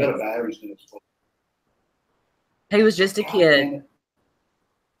 Right. Better batteries than it's full. He was just a kid.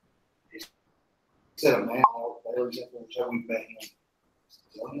 Instead of now, Bailey's up there, so we met him.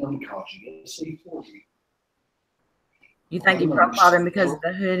 Tell him because you get to see for you. You think he profiled him because of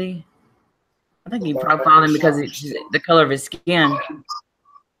the hoodie? I think he profiled him because it's the color of his skin.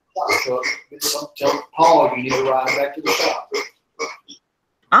 Tell Paul you need to ride back to the shop.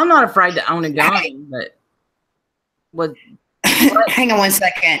 I'm not afraid to own a gun, but what? Hang on one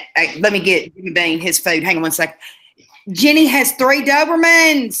second. Let me get Jimmy Bean his food. Hang on one second. Jenny has 3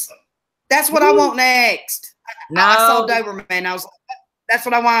 Dobermans. That's what I want next. No. I saw Doberman. I was like, that's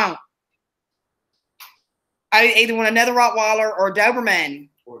what I want. I either want another Rottweiler or a Doberman.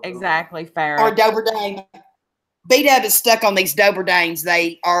 Exactly, fair. Or a Doberdane. B-Dub is stuck on these Doberdanes.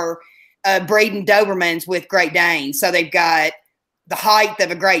 They are breeding Dobermans with Great Danes. So they've got the height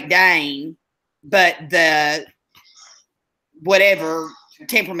of a Great Dane, but the whatever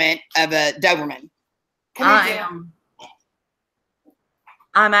temperament of a Doberman.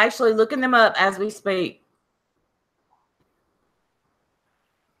 I'm actually looking them up as we speak.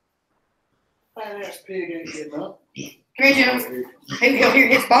 Fat ass pig ain't getting up. Come here, Jim. He'll hear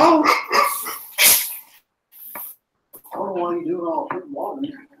his bone. I don't know why you doing all that water.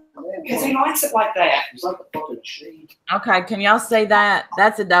 Because he likes it like that. It's like a fucking sheet. Okay, can y'all say that?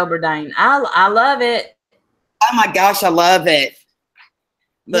 That's a Doberdane. I love it. Oh my gosh, I love it.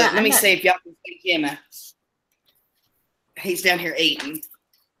 Look, Yeah, let me see if y'all can see Gemma. He's down here eating.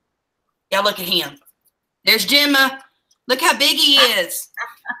 Y'all look at him. There's Gemma. Look how big he is.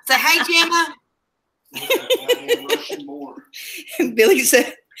 Say, hey, Gemma. Russian boar. Billy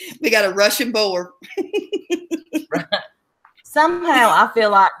said, we got a Russian boar. Somehow I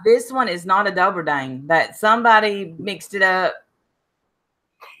feel like this one is not a Doberdane, that somebody mixed it up.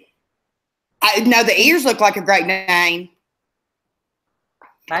 No, the ears look like a Great Dane.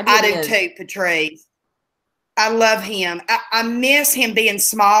 I do too, Patrice. I love him. I miss him being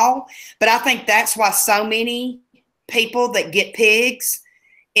small, but I think that's why so many people that get pigs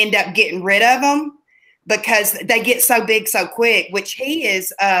end up getting rid of them, because they get so big so quick, which he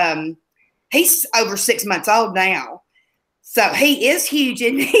is, he's over 6 months old now. So he is huge.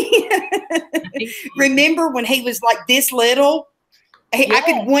 And remember when he was like this little, I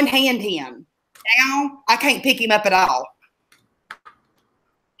could one hand him. Now I can't pick him up at all.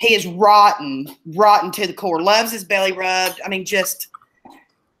 He is rotten to the core. Loves his belly rubbed. I mean, just,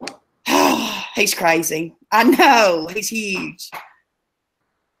 he's crazy. I know. He's huge.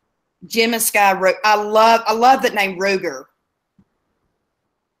 Gemma Sky. I love that name, Ruger.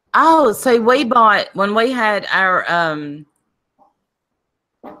 Oh, so we bought, when we had our,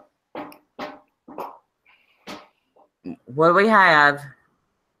 what do we have?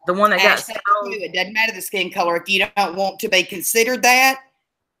 The one that got sold. It doesn't matter the skin color. If you don't want to be considered that,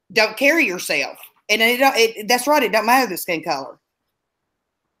 don't carry yourself. And that's right. It don't matter the skin color.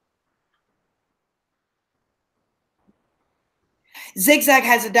 Zigzag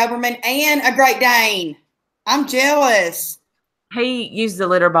has a Doberman and a Great Dane. I'm jealous. He used the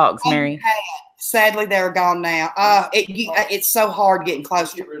litter box, Mary. Sadly, they're gone now. It's so hard getting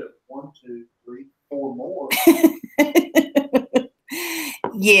close. Get rid of 1, 2, 3, 4 more.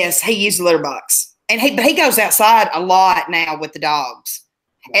 Yes, he used the litter box, and he goes outside a lot now with the dogs.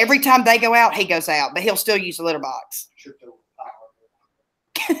 Every time they go out, he goes out, but he'll still use the litter box.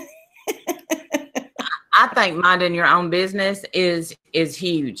 I think minding your own business is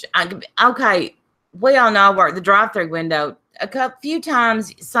huge. Okay, we all know I work the drive-through window. Few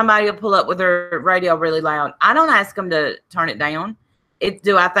times somebody will pull up with their radio really loud. I don't ask them to turn it down.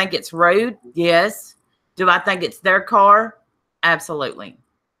 Do I think it's rude? Yes. Do I think it's their car? Absolutely.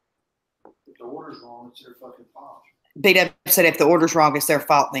 If the order's wrong, it's their fucking fault. B-Dub said if the order's wrong, it's their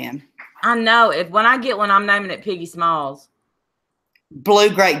fault then. I know. When I get one, I'm naming it Piggy Smalls. Blue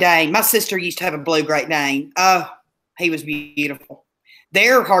Great Dane. My sister used to have a blue Great Dane. Oh, he was beautiful.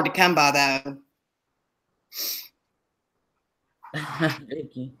 They're hard to come by, though.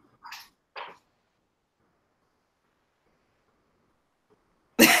 Vicky.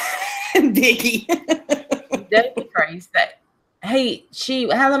 Vicky. That's crazy. Hey,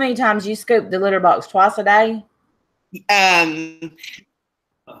 how many times you scoop the litter box? Twice a day? I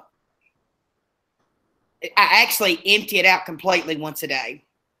actually empty it out completely once a day.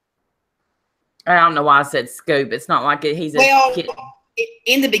 I don't know why I said scoop. It's not like he's a kid.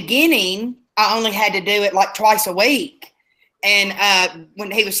 In the beginning, I only had to do it like twice a week. And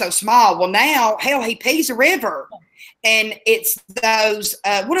when he was so small, well, now, hell, he pees a river. And it's those,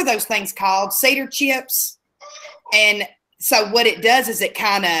 what are those things called? Cedar chips. And so what it does is it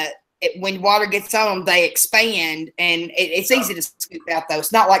kind of, when water gets on them, they expand. And it's easy to scoop out, though.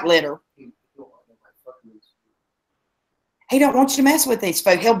 It's not like litter. He don't want you to mess with his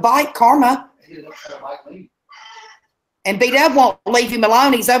food. He'll bite Karma. And B-Dub won't leave him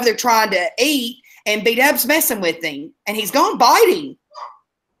alone. He's over there trying to eat, and B-Dub's messing with him, and he's going to bite him.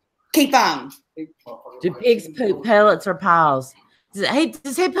 Keep on. Do pigs poop pellets or piles?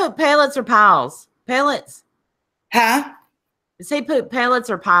 Does he poop pellets or piles? Pellets? Huh? Does he poop pellets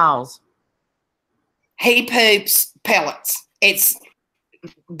or piles? He poops pellets.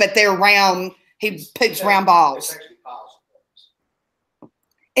 But they're round. He poops round balls.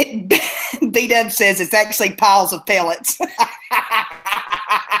 B-Dub says it's actually piles of pellets.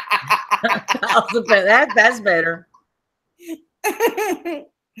 That's better.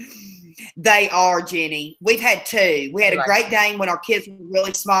 They are, Jenny. We've had two. We had a Great Dane when our kids were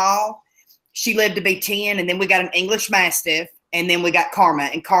really small. She lived to be 10, and then we got an English Mastiff, and then we got Karma,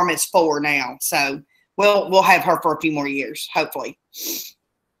 and Karma is 4 now. So we'll have her for a few more years, hopefully.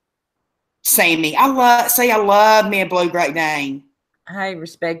 Sammy, I love me a blue Great Dane. Hey,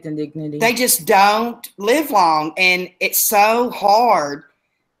 respect and dignity. They just don't live long, and it's so hard.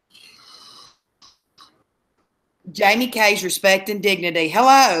 Jamie K's respect and dignity.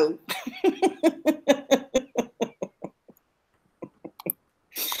 Hello.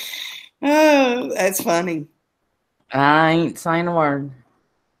 Oh, that's funny. I ain't saying a word.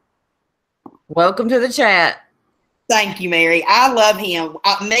 Welcome to the chat. Thank you, Mary. I love him.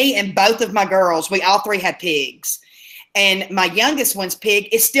 Me and both of my girls, we all 3 had pigs. And my youngest one's pig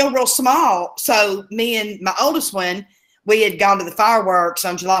is still real small. So me and my oldest one, we had gone to the fireworks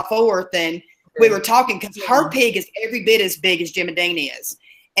on July 4th, and we were talking because her pig is every bit as big as Jim and Dean is.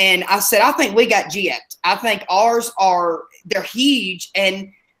 And I said, I think we got gypped. I think ours they're huge.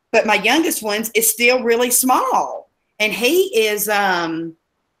 But my youngest one's is still really small. And he is 3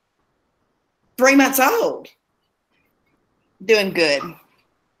 months old. Doing good.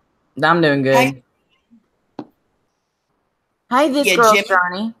 I'm doing good. Hey, this girl's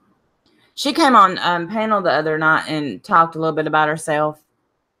journey. She came on panel the other night and talked a little bit about herself.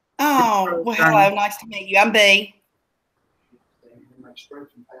 Oh, well, hello. Nice to meet you. I'm B.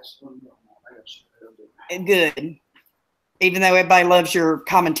 Good. Even though everybody loves your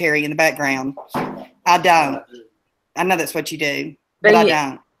commentary in the background. I don't. I know that's what you do, but I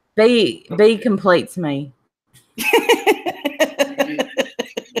don't. B completes me.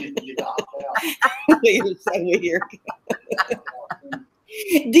 You're so weird.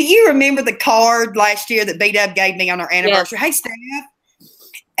 Do you remember the card last year that B-Dub gave me on our anniversary? Yes. Hey, Steph.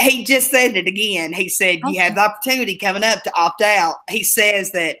 He just said it again. He said, you have the opportunity coming up to opt out. He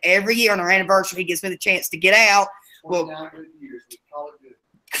says that every year on our anniversary, he gives me the chance to get out. 29 good years. We call it good.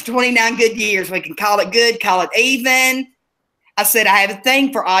 29 good years. We can call it good, call it even. I said, I have a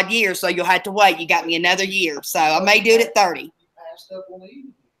thing for odd years, so you'll have to wait. You got me another year. So I may do it at 30. You passed up on the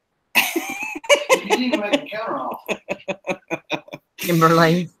evening. You didn't even make a counter offer.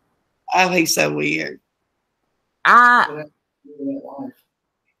 Kimberly. Oh, he's so weird.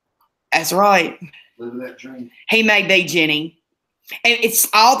 That's right. Living that dream. He may be, Jenny. And it's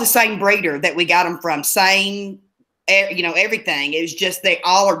all the same breeder that we got them from. Same, everything. It was just they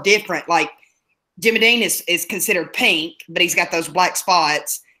all are different. Like Jimmy Dean is considered pink, but he's got those black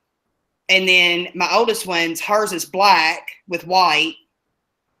spots. And then my oldest one's, hers is black with white.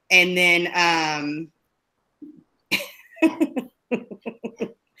 And then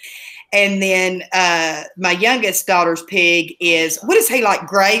my youngest daughter's pig is, what is he, like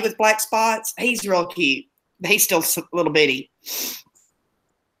gray with black spots? He's real cute. He's still a little bitty.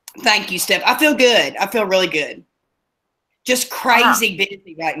 Thank you, Steph. I feel good. I feel really good. Just crazy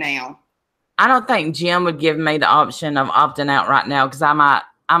busy right now. I don't think Jim would give me the option of opting out right now because I might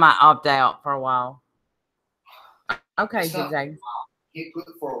opt out for a while. Okay, Jose. He put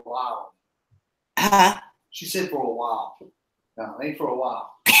it for a while. Huh? She said for a while. No, it ain't for a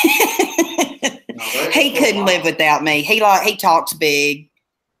while. He couldn't live without me. He talks big.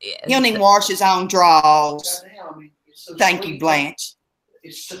 Yes. He don't even wash his own drawers. Thank you, Blanche.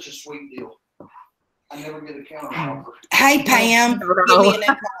 It's such a sweet deal. I never get a counter offer. Hey, Pam. Give me an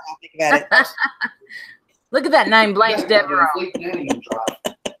income. I'll think about it. Look at that name, Blanche Devereaux.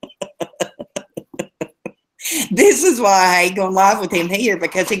 This is why I hate going live with him here,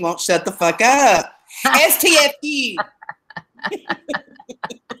 because he won't shut the fuck up. STFU.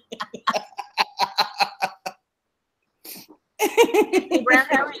 Hey, Brad,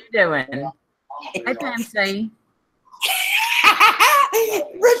 how are you doing? Hey, Pam C.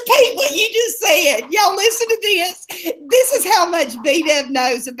 Repeat what you just said. Y'all listen to this. This is how much B-Dub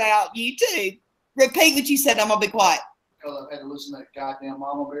knows about YouTube. Repeat what you said. I'm going to be quiet. Because I've had to listen to that goddamn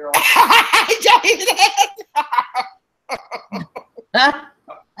mama bear. Don't hear that.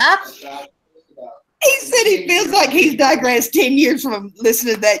 He said said he feels like he's digressed 10 years from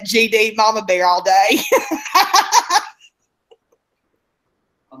listening to that GD Mama Bear all day.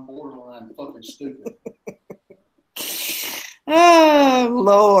 I'm borderline fucking stupid. Oh,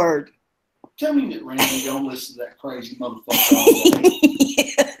 Lord. Tell me that Randy don't listen to that crazy motherfucker all day.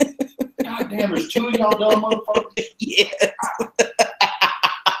 Yeah. God damn, there's two of y'all dumb motherfuckers. Yes.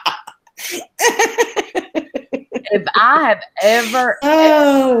 If I have ever,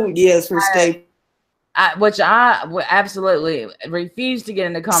 yes, we're stupid. which I would absolutely refuse to get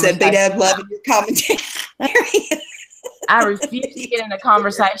into Said conversation. B-Dub loving your commentary. I refuse to get in a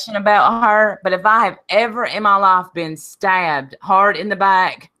conversation about her, but if I have ever in my life been stabbed hard in the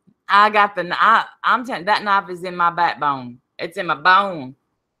back, I got the knife. I'm telling you, that knife is in my backbone. It's in my bone.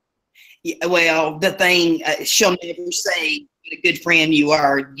 Yeah, well, the thing she'll never say what a good friend you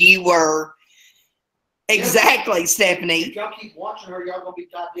are. You were exactly, Stephanie. If y'all keep watching her, y'all gonna be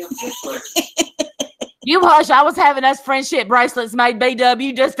goddamn frustrated. You hush. I was having us friendship bracelets made, BW.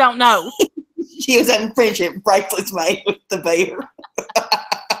 You just don't know. She was having friendship bracelets made with the bear. I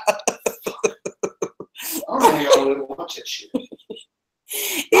don't know how y'all ever watch that shit.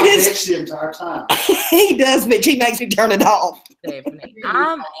 He I does, bitch the entire time. he does, but she makes me turn it off. Stephanie.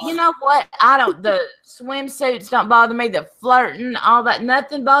 You know what? The swimsuits don't bother me. The flirting, all that,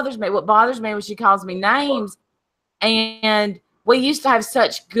 nothing bothers me. What bothers me when she calls me names. And we used to have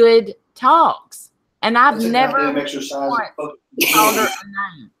such good talks. And I've That's a never goddamn exercise. called her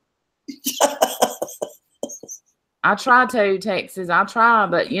a name. I try to, Texas. I try,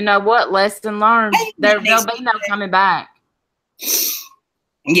 but you know what? Lesson learned. There'll be no coming back.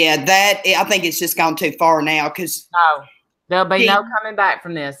 Yeah, I think it's just gone too far now because No, there'll be no coming back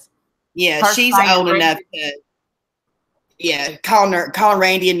from this. Yeah, she's old enough to. Yeah, calling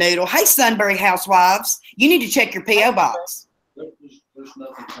Randy a noodle. Hey, Sunbury housewives, you need to check your PO box. There's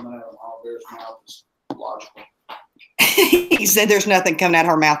nothing coming out of all Bear's mouth that's logical. He said there's nothing coming out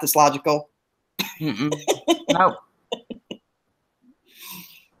of her mouth that's logical. Nope.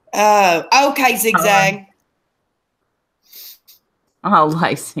 Okay, Zigzag. Oh,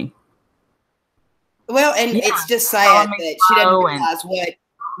 Lacey. Well, and it's just sad that she didn't realize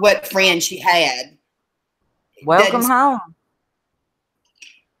what friend she had. Welcome home.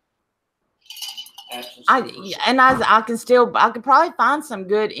 I could probably find some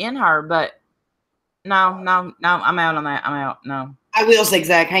good in her, but no, I'm out on that. I'm out. No. I will,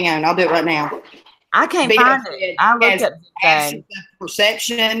 Zigzag. Hang on, I'll do it right now. I can't find it. I looked at absence of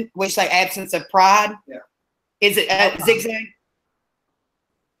perception. We say absence of pride. Yeah. Is it Zigzag?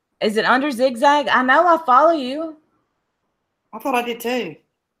 Is it under Zigzag? I know I follow you. I thought I did too.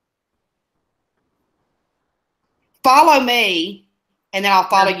 Follow me, and then I'll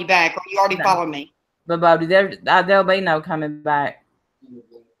follow you back. Or you already follow me. But Bodie, there'll be no coming back.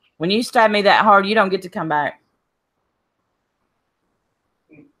 When you stab me that hard, you don't get to come back.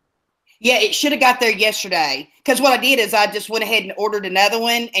 Yeah, it should have got there yesterday. Because what I did is I just went ahead and ordered another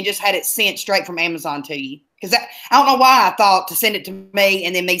one and just had it sent straight from Amazon to you. Because I don't know why I thought to send it to me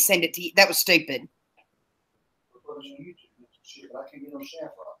and then me send it to you. That was stupid.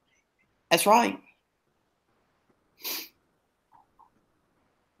 That's right.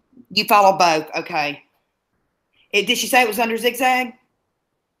 You follow both. Okay. Did she say it was under Zigzag?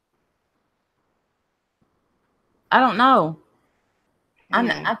 I don't know.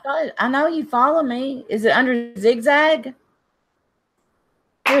 I know you follow me. Is it under Zigzag?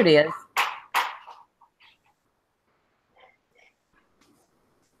 Here it is.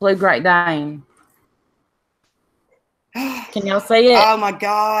 Blue Great Dane. Can y'all see it? Oh my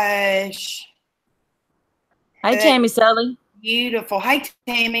gosh. Hey, Tammy Sully. Beautiful. Hey,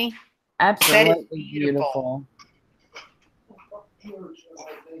 Tammy. Absolutely beautiful.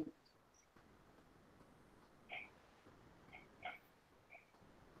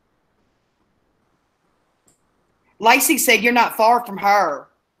 Lacey said you're not far from her.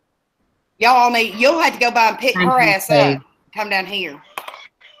 You'll have to go by and pick her ass up. Come down here.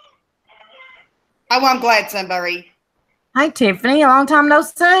 Oh, I'm glad, Sunbury. Hey, Tiffany. A long time no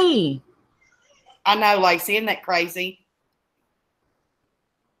see. I know, Lacey. Isn't that crazy?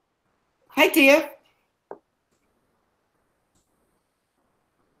 Hey, Tiff.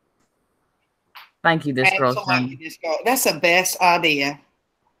 Thank you, this girl. That's the best idea.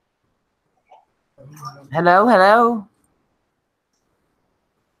 Hello, hello.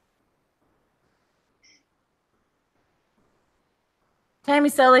 Tammy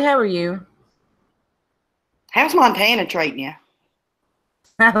Sully, how are you? How's Montana treating you?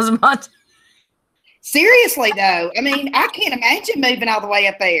 How's Montana? Seriously, though. I mean, I can't imagine moving all the way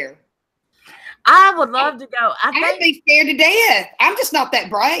up there. I would love to go. I'd be scared to death. I'm just not that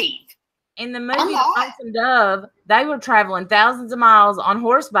brave. In the movie Lonesome Dove, they were traveling thousands of miles on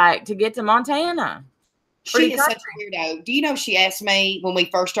horseback to get to Montana. She is such a weirdo. Do you know, she asked me when we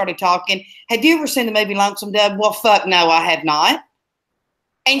first started talking, have you ever seen the movie Lonesome Dove? Well, fuck no, I have not.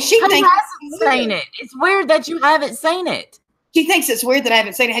 And she thinks hasn't seen it. It's weird that you haven't seen it. She thinks it's weird that I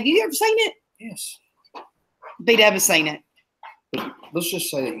haven't seen it. Have you ever seen it? Yes. B-Dub has seen it. But let's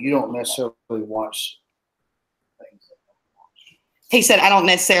just say that you don't necessarily watch things that I watch. He said, I don't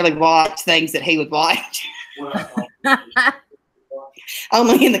necessarily watch things that he would watch.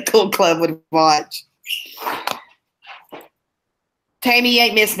 Only in the cool club would watch. Tammy, you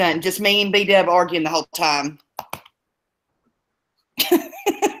ain't missed nothing. Just me and B-Dub arguing the whole time.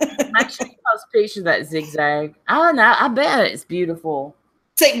 Make sure you post pictures of that zigzag. Oh no, I bet it's beautiful.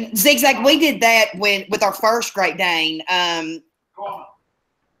 See, zigzag, we did that with our first Great Dane.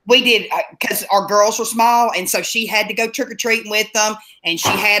 We did because our girls were small, and so she had to go trick or treating with them, and she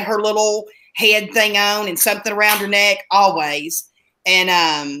had her little head thing on and something around her neck always. And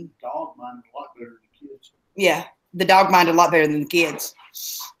dog minded a lot better than the kids. Yeah, the dog minded a lot better than the kids.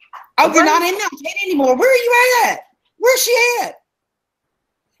 Oh, you're not in Montana anymore. Where are you at? Where's she at?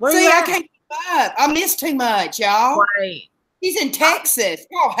 See, I can't keep up. I miss too much, y'all. Right. He's in Texas.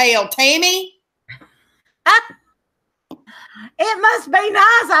 Oh, hell, Tammy. It must be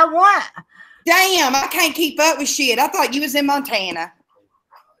nice. I want. Damn, I can't keep up with shit. I thought you was in Montana.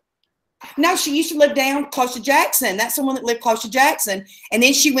 No, she used to live down close to Jackson. That's the one that lived close to Jackson. And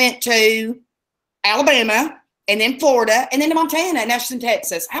then she went to Alabama and then Florida and then to Montana. And now she's in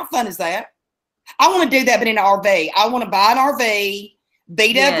Texas. How fun is that? I want to do that, but in an RV. I want to buy an RV,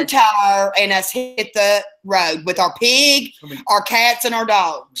 B-Dub retire, and us hit the road with our pig, our cats, and our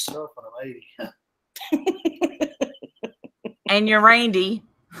dogs. And your Randy.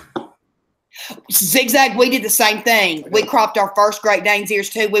 Zigzag, we did the same thing. We cropped our first Great Dane's ears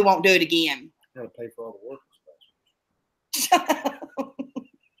too. We won't do it again. Gotta pay for all the work.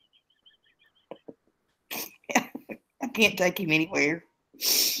 I can't take him anywhere.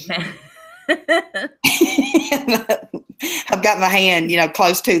 I've got my hand,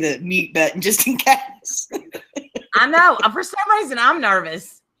 close to the mute button just in case. I know. For some reason, I'm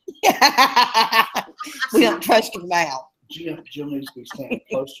nervous. We don't trust your mouth. Jim needs to be standing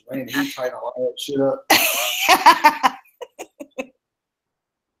close to Randy. He's trying to all that shit up.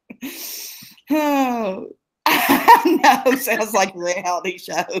 Oh, no, sounds like a reality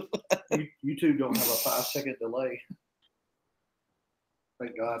show. You two don't have a 5-second delay.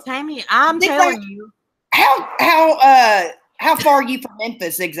 Thank God. Tammy, I'm telling you. How far are you from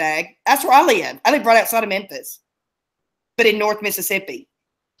Memphis, Zigzag? That's where I live. I live right outside of Memphis, but in North Mississippi.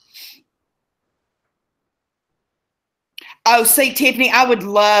 Oh, see, Tiffany, I would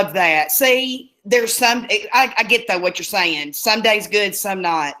love that. See, there's some, I get though what you're saying. Some days good, some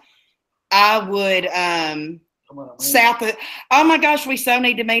not. I would, south of, oh my gosh, we so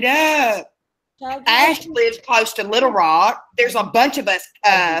need to meet up. Ash lives close to Little Rock. There's a bunch of us.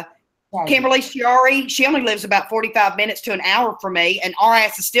 Kimberly Shiori, she only lives about 45 minutes to an hour from me, and our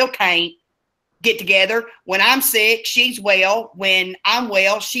asses still can't get together. When I'm sick, she's well. When I'm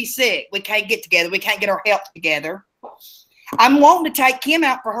well, she's sick. We can't get together. We can't get our health together. I'm wanting to take Kim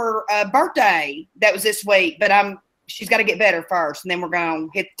out for her birthday. That was this week, but she's got to get better first, and then we're going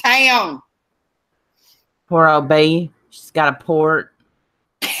to hit the town. Poor old B. She's got a port.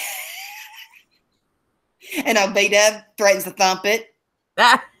 And old B-Dub threatens to thump it.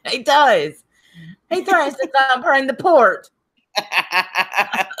 He does. He threatens to thump her in the port.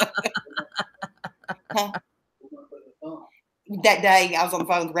 That day I was on the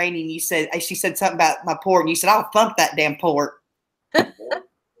phone with Rainey, and she said something about my port, and you said, I'll thump that damn port.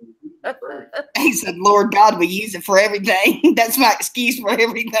 He said, Lord God, we use it for everything. That's my excuse for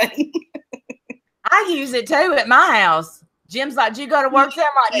everything. I use it too at my house. Jim's like, do you go to work there?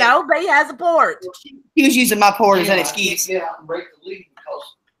 I'm like, no, B has a port. He was using my port as an excuse. Get out and break the lead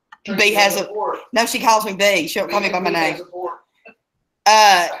because B has a port. No, she calls me B. She don't call me by my name.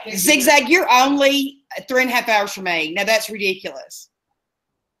 Zigzag, you're only 3.5 hours from me. Now that's ridiculous.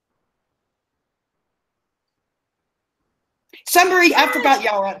 Somebody, I forgot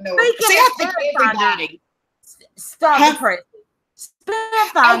y'all right now. See, I think everybody. Stop the press.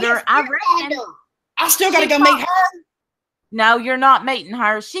 Spellfinder, I reckon. I still got to go meet her. No, you're not meeting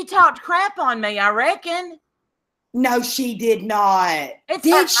her. She talked crap on me, I reckon. No, she did not.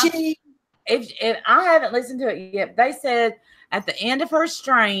 Did she? If I haven't listened to it yet, they said at the end of her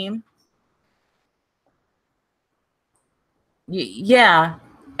stream, yeah,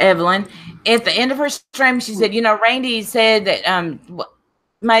 Evelyn, at the end of her stream, she said, Randy said that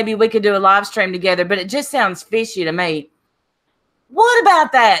maybe we could do a live stream together, but it just sounds fishy to me. What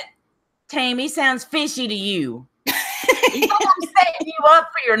about that Tammy sounds fishy to you. You think I'm setting you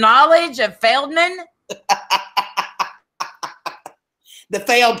up for your knowledge of Feldman? The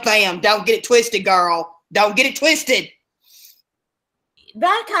failed fam. Don't get it twisted, girl. Don't get it twisted.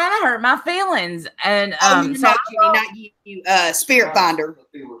 That kind of hurt my feelings. And not you, Spirit Finder.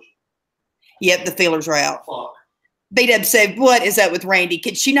 Yep, the feelers are out. Fuck. B-Dub said, what is up with Randy?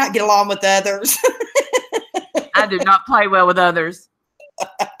 Could she not get along with others? I do not play well with others.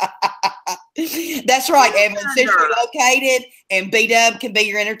 That's right, Evelyn. Centrally located, and B-Dub can be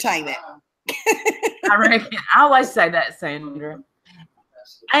your entertainment. I reckon. I always say that, Sandra.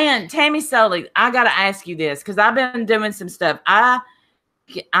 And Tammy Sully, I got to ask you this because I've been doing some stuff. I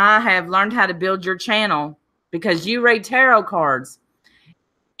have learned how to build your channel because you read tarot cards.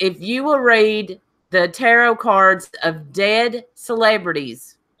 If you will read the tarot cards of dead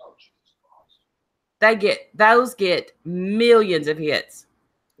celebrities, those get millions of hits.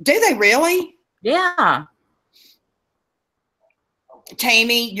 Do they really? Yeah.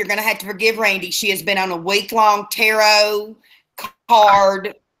 Tammy, you're going to have to forgive Randy. She has been on a week-long tarot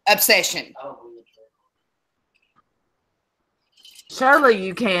card obsession. Surely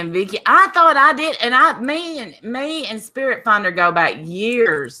you can, Vicky. I thought I did, and me and Spirit Finder go back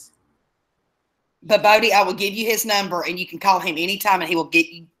years. But Bodie, I will give you his number, and you can call him anytime, and he will get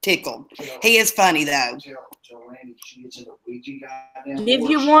you tickled. He is funny though. Give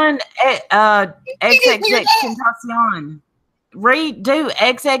you one XXX Tentacion. Do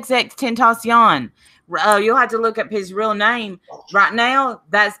XXX Tentacion. You'll have to look up his real name. Right now,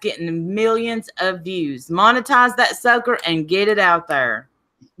 that's getting millions of views. Monetize that sucker and get it out there.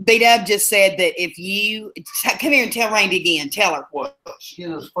 B-Dub just said that if you come here and tell Randy again, tell her what she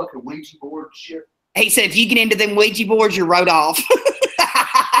in those fucking Ouija board shit. He said if you get into them Ouija boards, you're wrote off.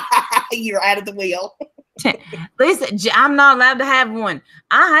 You're out of the wheel. Listen, I'm not allowed to have one.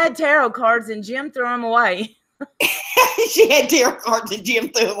 I had tarot cards and Jim threw them away. She had tarot cards and Jim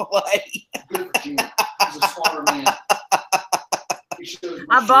threw them away. Good for Jim. He's a smarter man.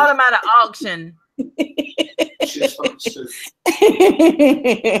 I bought them at an auction. Shit's fucking stupid.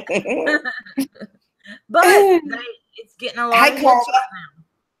 But it's getting a lot of hits right now.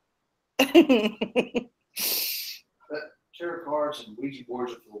 That tarot cards and Ouija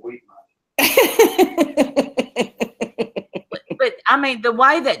boards are for the weak mind. But I mean, the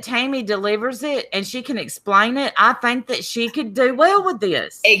way that Tammy delivers it and she can explain it, I think that she could do well with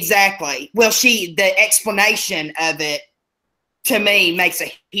this. Exactly. Well, the explanation of it to me makes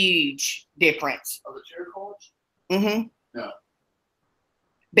a huge difference. Are the tarot cards? Mm-hmm. No.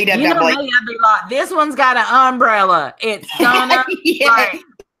 B-Dub, you know me, I'd be like, this one's got an umbrella. It's gonna yeah. Rain.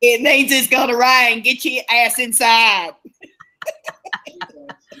 It means it's gonna rain. Get your ass inside.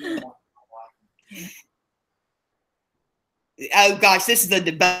 Oh gosh, this is a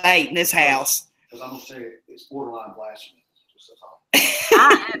debate in this house. Because I'm gonna say it's borderline blasphemy.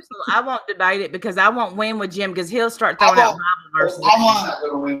 I won't debate it because I won't win with Jim because he'll start throwing out Bible verses.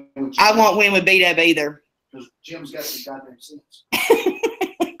 I won't win with B-Dub either. Because Jim's got some goddamn sense.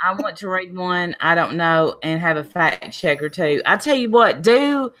 I want to read one I don't know and have a fact checker too. I tell you what,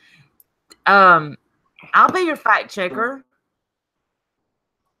 I'll be your fact checker.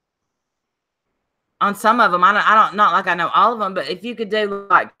 On some of them, I don't not like I know all of them, but if you could do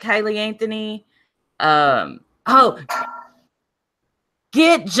like Kaylee Anthony,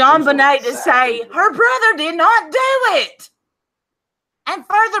 get John Bonet to say her brother did not do it, and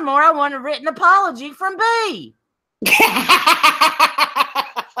furthermore, I want a written apology from B.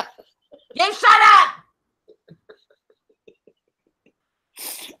 You shut up.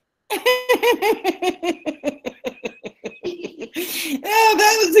 Oh,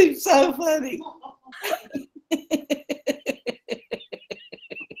 that was so funny.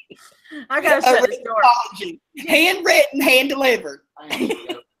 I gotta shut this door. Apology. Handwritten, hand delivered. He's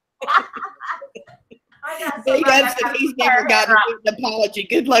never gotten a written apology.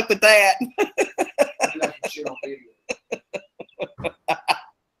 Good luck with that.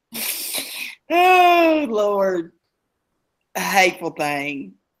 Oh Lord, a hateful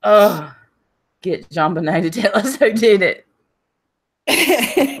thing. Oh, get John Bonet to tell us who did it.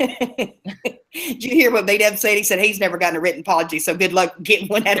 Did you hear what B-Dub said? He said he's never gotten a written apology, so good luck getting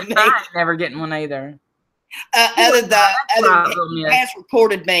one out of me. I ain't never getting one either. He has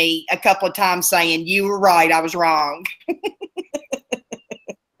recorded me a couple of times saying, you were right, I was wrong.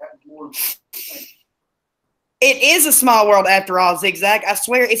 It is a small world after all, Zigzag. I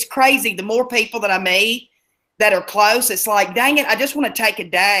swear, it's crazy. The more people that I meet that are close, it's like, dang it, I just want to take a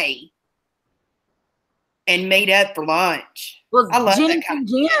day and meet up for lunch. Well, I love Jen,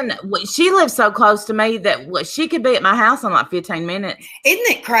 she lives so close to me that she could be at my house in like 15 minutes.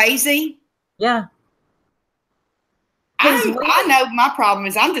 Isn't it crazy? Yeah. I know my problem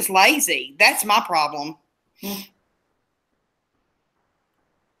is I'm just lazy. That's my problem.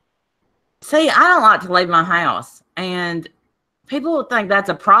 See, I don't like to leave my house, and people think that's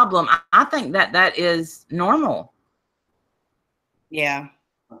a problem. I think that is normal. Yeah.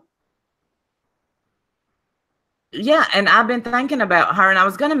 Yeah, and I've been thinking about her, and I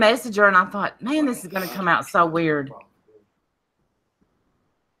was going to message her, and I thought, man, this is going to come out so weird.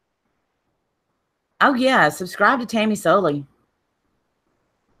 Oh, yeah, subscribe to Tammy Soley.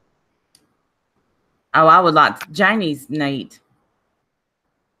 Oh, I would like Janie's neat.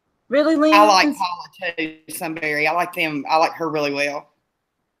 Really, Lynn? I like Paula too, Sunbury. I like them. I like her really well.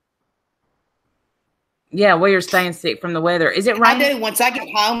 Yeah, we are staying sick from the weather. Is it raining? I do. Once I get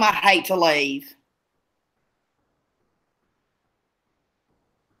home, I hate to leave.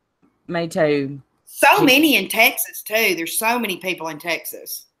 Me too. So many in Texas too. There's so many people in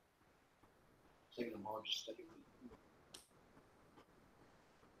Texas.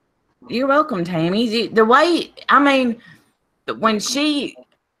 You're welcome, Tammy. The way, I mean, when she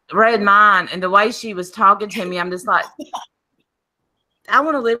read mine and the way she was talking to me, I'm just like, I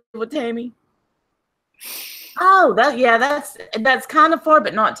want to live with Tammy. Oh, that's kind of far,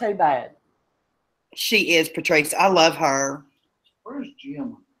 but not too bad. She is, Patrice. I love her. Where's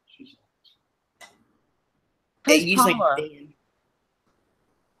Jim? Who's usually Paula?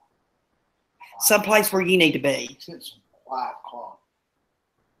 Someplace where you need to be.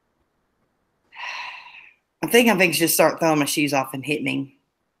 I think I'm going to just start throwing my shoes off and hit me.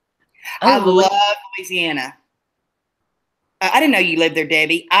 I love Louisiana. I didn't know you lived there,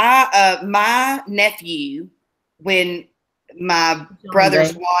 Debbie. My nephew, when my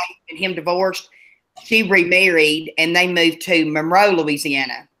brother's wife and him divorced, she remarried and they moved to Monroe,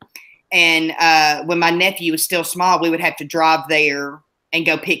 Louisiana. And when my nephew was still small, we would have to drive there and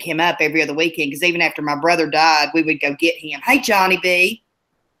go pick him up every other weekend. Because even after my brother died, we would go get him. Hey, Johnny B.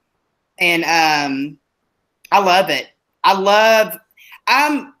 And I love it. I love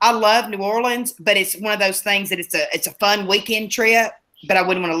New Orleans, but it's one of those things that it's a fun weekend trip, but I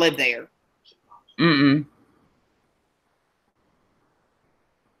wouldn't want to live there. Mm-mm.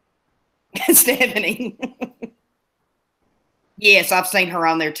 Stephanie. Yes, I've seen her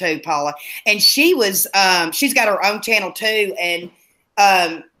on there too, Paula. And she was she's got her own channel too, and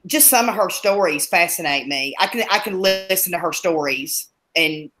just some of her stories fascinate me. I can listen to her stories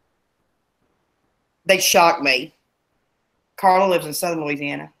and they shock me. Carla lives in Southern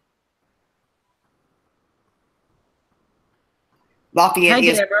Louisiana. Lafayette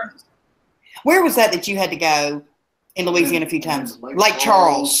is. Where was that you had to go in Louisiana a few times? Lake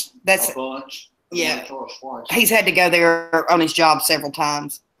Charles. That's a bunch. Yeah. He's had to go there on his job several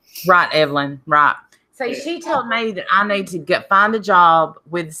times. Right, Evelyn. Right. So she told me that I need to find a job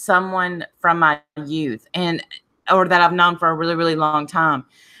with someone from my youth or that I've known for a really, really long time.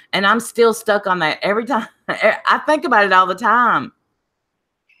 And I'm still stuck on that every time. I think about it all the time.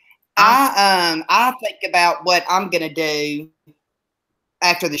 I think about what I'm going to do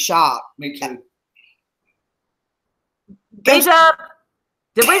after the shop. Me too. Good job.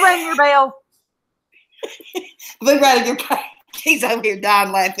 Did we ring your bell? We rang your bell. He's over here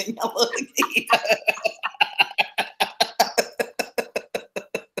dying laughing.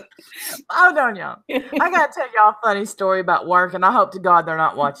 Hold on, y'all. I gotta tell y'all a funny story about work, and I hope to God they're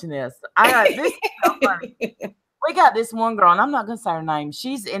not watching this. This is so funny. We got this one girl, and I'm not gonna say her name.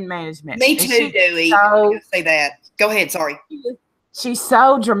 She's in management. Me too, Dewey. I'm gonna say that. Go ahead. Sorry. She's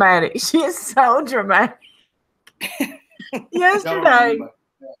so dramatic. She is so dramatic. Yesterday,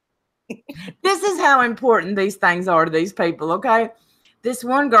 this is how important these things are to these people. Okay, this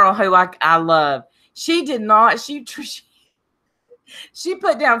one girl who I love. She did not. She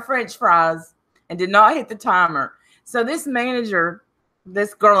put down French fries and did not hit the timer. So this manager,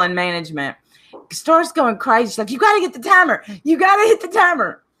 this girl in management, starts going crazy. She's like, you got to get the timer. You got to hit the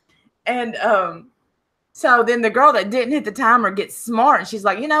timer. And so then the girl that didn't hit the timer gets smart. And she's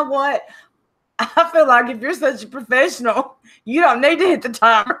like, you know what? I feel like if you're such a professional, you don't need to hit the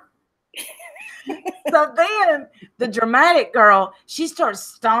timer. So then the dramatic girl, she starts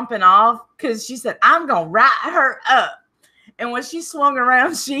stomping off because she said, I'm going to write her up. And when she swung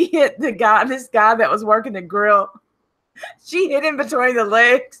around, she hit this guy that was working the grill. She hit him between the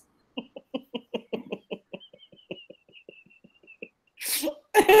legs.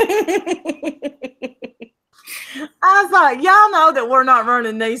 I was like, y'all know that we're not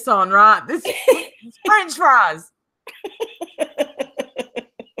running Nissan, right? This is French fries.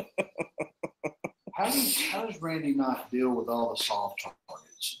 How does Randy not deal with all the soft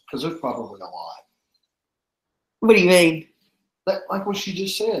targets? Because there's probably a lot. What do you mean? Like what she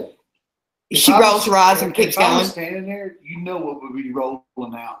just said. She rolls her eyes and keeps going. If I going. was standing there, you know what would be rolling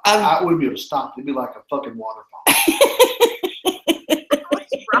out. I wouldn't be able to stop. It'd be like a fucking waterfall.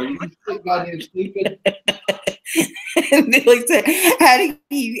 You goddamn stupid. Billy said, how do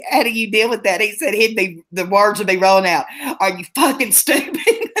you deal with that? He said the words would be rolling out. Are you fucking stupid?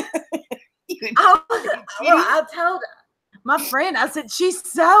 I told my friend, I said, she's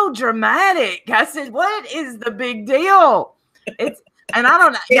so dramatic. I said, what is the big deal? And I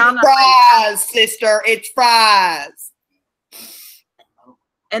don't know. It's fries, sister. It's fries.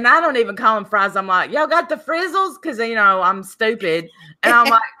 And I don't even call them fries. I'm like, y'all got the frizzles? Because, I'm stupid. And I'm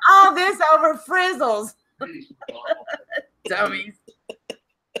like, oh, this over frizzles. Dummies.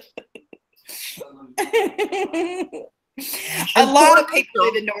 A lot of people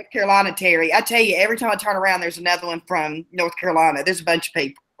live in North Carolina, Terry. I tell you, every time I turn around, there's another one from North Carolina. There's a bunch of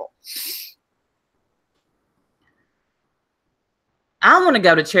people. I want to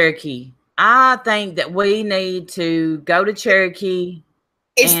go to Cherokee. I think that we need to go to Cherokee.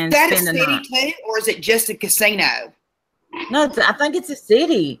 Is that a city too, or is it just a casino? No, I think it's a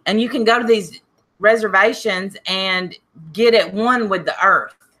city, and you can go to these reservations and get at one with the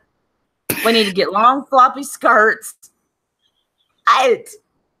earth. We need to get long, floppy skirts.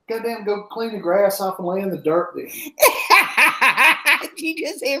 Goddamn, go clean the grass off and lay in the dirt then. You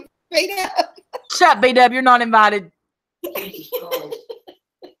just hear B-Dub. Shut B-Dub, you're not invited. Jesus Christ.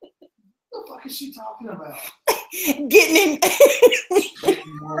 What the fuck is she talking about? Getting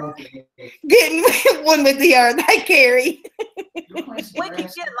one with the earth. Hey, Carrie. We can get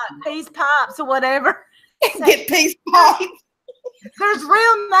like peace pipes or whatever. Get peace pipes. There's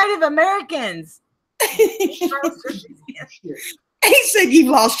real Native Americans. He said you've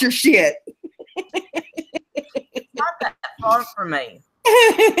lost your shit. It's not that far from me.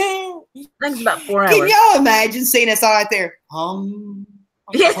 I think it's about 4 hours. Can y'all imagine seeing us all out there?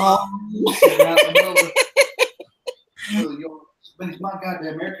 Yeah. My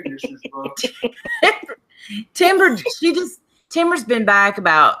goddamn air conditioner's broke. Timber's been back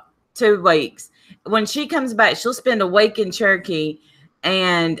about 2 weeks. When she comes back, she'll spend a week in Cherokee.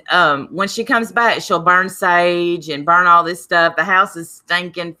 And when she comes back, she'll burn sage and burn all this stuff. The house is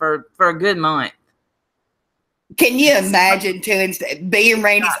stinking for a good month. Can you imagine being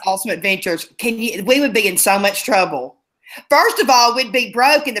Randy's Awesome Adventures? We would be in so much trouble. First of all, we'd be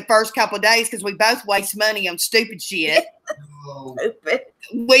broke in the first couple of days because we both waste money on stupid shit.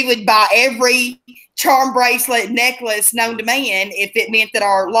 We would buy every charm bracelet, necklace known to man if it meant that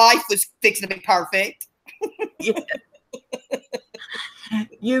our life was fixing to be perfect. Yeah.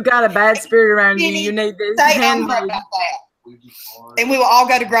 You got a bad spirit around you. You need this. About that. And we will all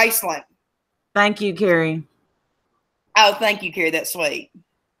go to Graceland. Thank you, Carrie. Oh, thank you, Carrie. That's sweet.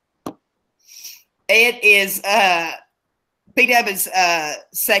 It is B-Dub's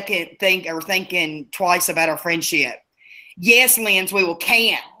second thinking twice about our friendship. Yes, Lens, we will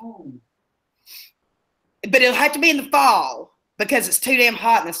camp. But it'll have to be in the fall because it's too damn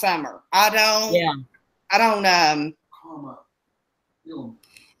hot in the summer.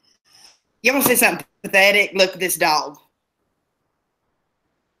 You want to say something pathetic? Look at this dog.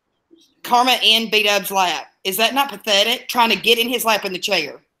 Karma in B-Dub's lap. Is that not pathetic? Trying to get in his lap in the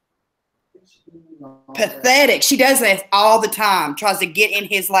chair. Pathetic. She does that all the time. Tries to get in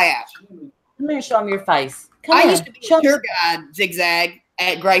his lap. Come here, show him your face. I used to be a tour guide, Zigzag,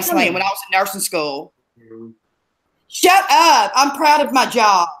 at Graceland when I was in nursing school. Shut up. I'm proud of my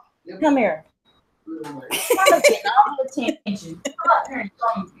job. Come here. I'm getting all the attention. Come up here and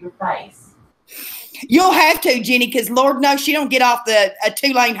show him your face. You'll have to, Jenny, because Lord knows she don't get off a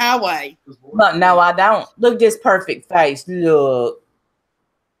 2-lane highway. But no, I don't. Look at this perfect face. Look.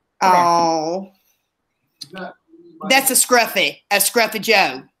 Oh. That's a Scruffy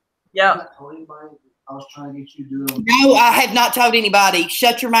Joe. Yep. I was trying to get you to do. No, I have not told anybody.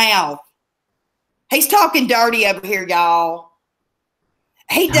 Shut your mouth. He's talking dirty over here, y'all.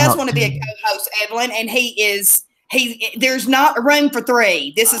 He does want to be a co-host, Evelyn, and there's not room for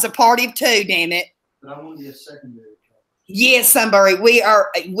 3. This is a party of 2, damn it. But I want to be a secondary. Yes, somebody. We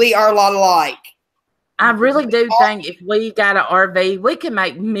are a lot alike. I really do think if we got an RV, we can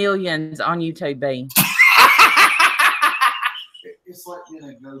make millions on YouTube. It's like in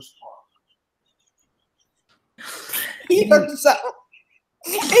a ghost park. It's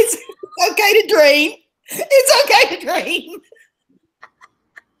okay to dream. It's okay to dream.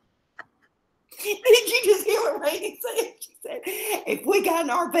 Did you just hear what Rainey said? She said, if we got an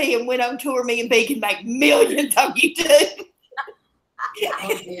RV and went on tour, me and B can make millions on YouTube.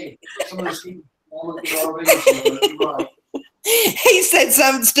 Okay. Right. He said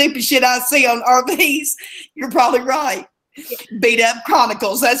some stupid shit I see on RVs. You're probably right. Beat Up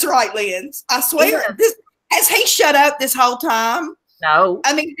Chronicles. That's right, Lynn. I swear. Yeah. Has he shut up this whole time? No.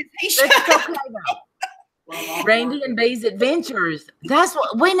 I mean, he shut up? Randy and B's Adventures. That's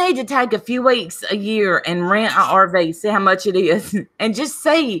what we need to take a few weeks a year and rent an RV, see how much it is, and just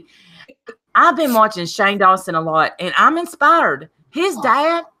see. I've been watching Shane Dawson a lot, and I'm inspired. His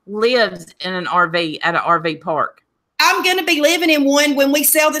dad lives in an RV at an RV park. I'm going to be living in one when we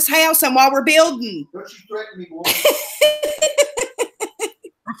sell this house and while we're building. Don't you threaten me, boy.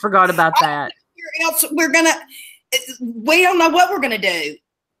 I forgot about that. Else we're going to, we don't know what we're going to do.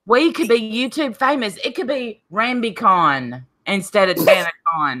 We could be YouTube famous. It could be RambyCon instead of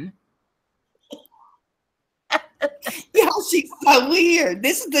TanaCon. Y'all, she's so weird.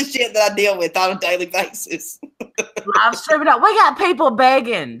 This is the shit that I deal with on a daily basis. Live streaming up. We got people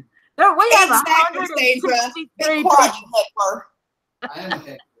begging. We have 163 people. I am a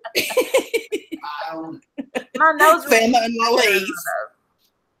heckler. I own it. My nose Thelma and Louise.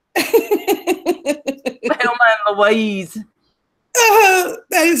 Thelma and Louise.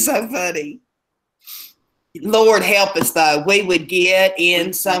 That is so funny. Lord help us, though. We would get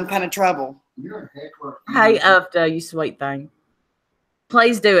in some kind of trouble. You're a heckler. Hey, Ufta, you sweet thing.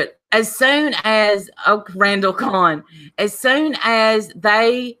 Please do it. As soon as, Randall Kahn, as soon as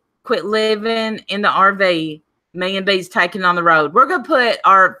they quit living in the RV, me and B's taking on the road, we're going to put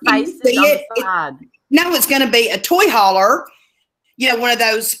our faces on the side. No, it's going to be a toy hauler. You know, one of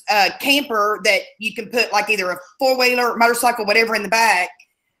those camper that you can put like either a four-wheeler, motorcycle, whatever in the back,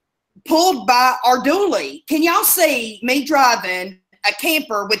 pulled by our dually. Can y'all see me driving a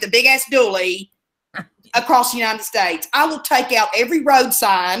camper with a big-ass dually across the United States? I will take out every road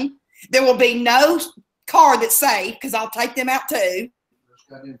sign. There will be no car that's safe because I'll take them out too.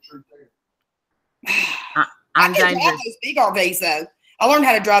 I'm I can dangerous. drive those big RVs, though. I learned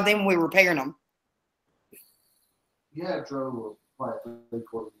how to drive them when we were repairing them. Yeah, drove like $3/4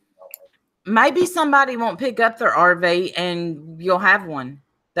 million. Maybe somebody won't pick up their RV and you'll have one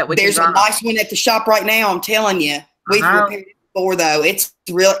that we There's can a nice one at the shop right now, I'm telling you. We've repaired it before, though. It's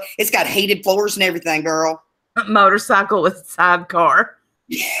got heated floors and everything, girl. Motorcycle with sidecar.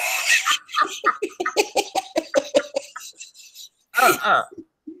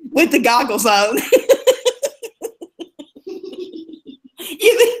 With the goggles on.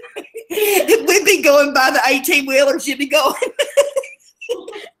 We'd be going by the 18-wheelers. You'd be going.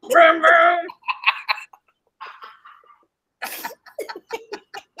 Vroom, vroom.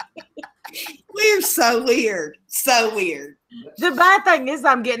 We're so weird. So weird. The bad thing is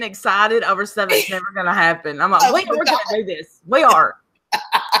I'm getting excited over stuff that's never going to happen. I'm like, we're going to do this. We are.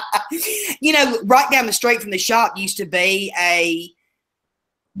 You know, right down the street from the shop used to be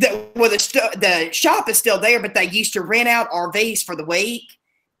the shop is still there, but they used to rent out RVs for the week.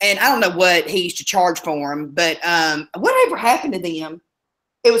 And I don't know what he used to charge for them, but whatever happened to them?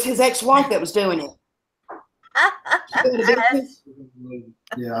 It was his ex-wife that was doing it.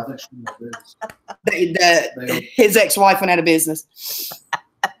 Yeah, I think she went out of business. His ex-wife went out of business.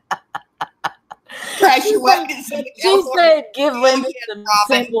 She said, give Linda some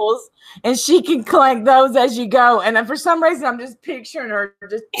symbols and she can clank those as you go. And for some reason, I'm just picturing her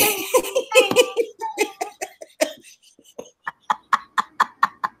just.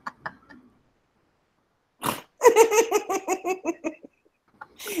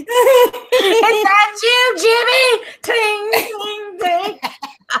 Is that you, Jimmy? Ting, ting, ting.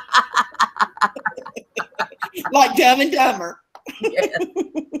 Like Dumb and Dumber. Yes.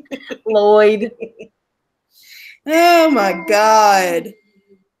 Lloyd. Oh my God.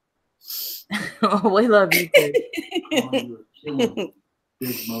 We love you too.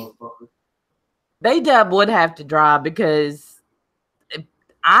 Big motherfucker. B-Dub would have to drive because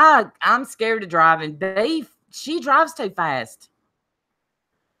I'm scared of driving. She drives too fast.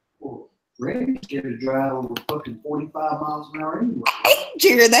 Well, Randy's scared to drive over fucking 45 miles an hour anyway. Did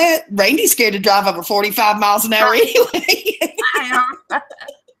you hear that? Randy's scared to drive over 45 miles an hour anyway. I am.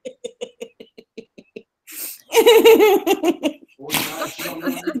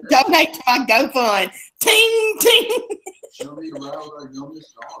 Donate to my GoFund. Ting, ting. Show me around like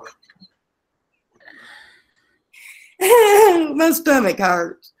youngest daughter. My stomach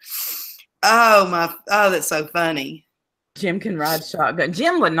hurts. Oh, that's so funny. Jim can ride shotgun.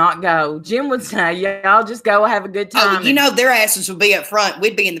 Jim would not go. Jim would say, y'all just go have a good time. Oh, you know, their asses would be up front.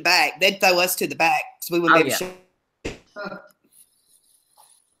 We'd be in the back. They'd throw us to the back so we wouldn't be able to shoot.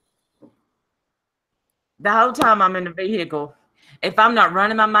 The whole time I'm in the vehicle, if I'm not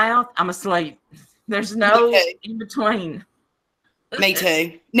running my mouth, I'm asleep. There's no in between. Me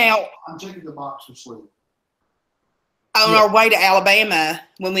too. Now, I'm checking the box for sleep. On our way to Alabama,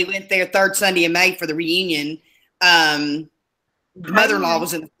 when we went there third Sunday in May for the reunion, Mother-in-law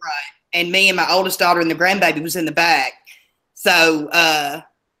was in the front, and me and my oldest daughter and the grandbaby was in the back. So I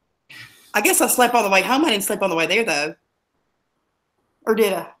guess I slept on the way home. I didn't sleep on the way there though, or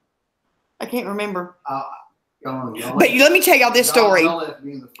did I? I can't remember. But let me tell y'all this story. Y'all left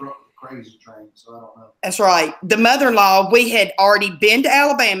me in the front of the crazy train, so I don't know. That's right. The mother-in-law, we had already been to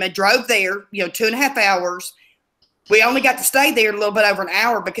Alabama, drove there, 2.5 hours. We only got to stay there a little bit over an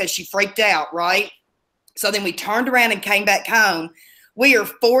hour because she freaked out, right? So then we turned around and came back home. We are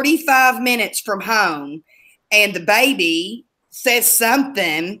 45 minutes from home, and the baby says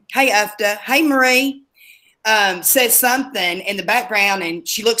something. Hey, Ufta. Hey, Marie. Says something in the background, and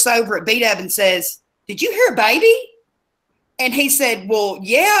she looks over at B-Dub and says, "Did you hear a baby?" And he said, "Well,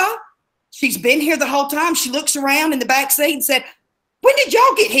 yeah. She's been here the whole time." She looks around in the back seat and said, "When did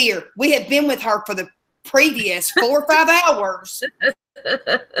y'all get here?" We had been with her for the previous 4 or 5 hours.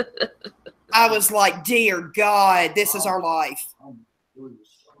 I was like, dear God, this is our life.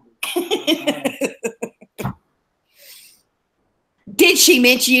 Did she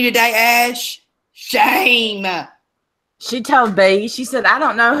mention you today, Ash? Shame. She told B, she said, "I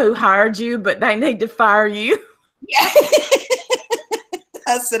don't know who hired you, but they need to fire you." Yeah.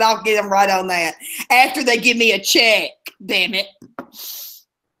 I said, I'll get them right on that. After they give me a check, damn it.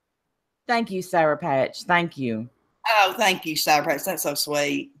 Thank you, Sarah Patch. Thank you. Oh, thank you, Sarah Patch. That's so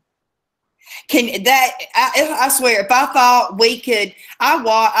sweet. I swear, if I thought we could,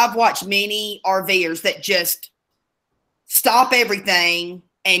 I've watched many RVers that just stop everything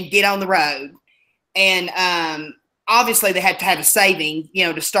and get on the road. And obviously they have to have a saving,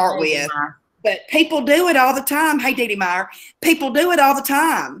 to start with. But people do it all the time. Hey, Dee Dee Meyer, people do it all the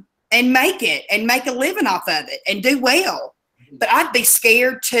time and make a living off of it and do well. But I'd be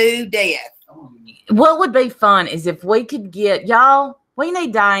scared to death. What would be fun is if we could get y'all. We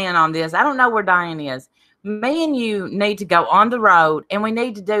need Diane on this. I don't know where Diane is. Me and you need to go on the road, and we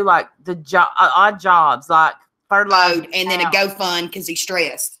need to do like the odd jobs, like furloughed, and then a GoFund because he's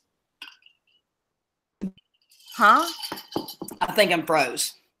stressed. Huh? I think I'm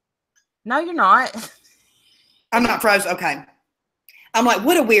froze. No, you're not. I'm not froze. Okay. I'm like,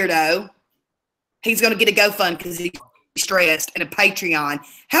 what a weirdo. He's going to get a GoFund because he's stressed and a Patreon.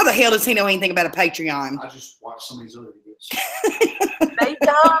 How the hell does he know anything about a Patreon? I just watched some of these other videos.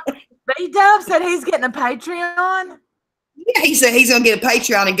 B-Dub said he's getting a Patreon. Yeah, he said he's going to get a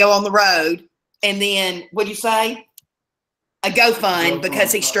Patreon and go on the road. And then, what'd you say? A GoFund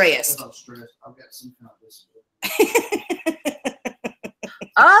because he's stressed. I'm stressed. I've got some kind of disability.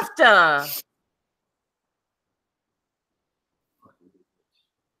 After.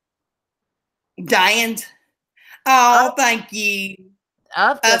 Diane. Oh, thank you.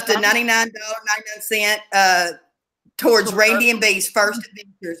 Up to $99.99 towards Randy and B's first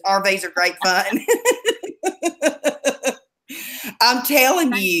adventures. RVs are great fun. I'm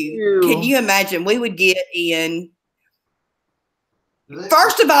telling you, can you imagine? We would get in.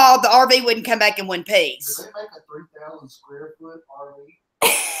 First of all, the RV wouldn't come back in one piece. Did they make a 3,000 square foot RV?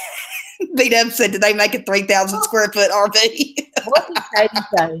 B-Dub said, did they make a 3,000 square foot RV? What did Katie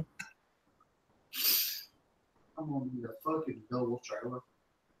say? I'm going to need a fucking double trailer.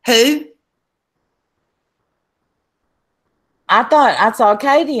 Who? I thought I saw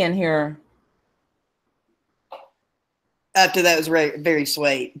Katie in here. After that was very, very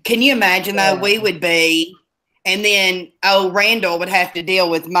sweet. Can you imagine, though, we would be, and then, Randall would have to deal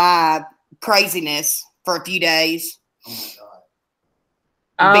with my craziness for a few days. Oh, my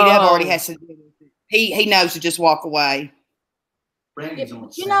God. B-Dub already has to deal with it. He knows to just walk away.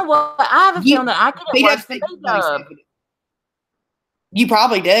 You know what? I have a feeling that I could have worse than B-Dub. You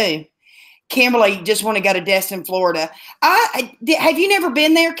probably do. Kimberly just want to go to Destin, Florida. Have you never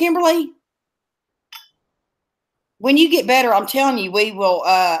been there, Kimberly? When you get better, I'm telling you, we will.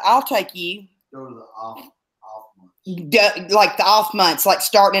 I'll take you. Go to the off months. Like the off months, like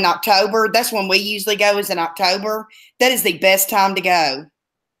starting in October. That's when we usually go, is in October. That is the best time to go.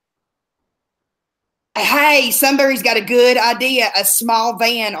 Hey, somebody's got a good idea. A small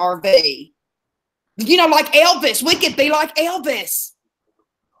van RV. Like Elvis. We could be like Elvis.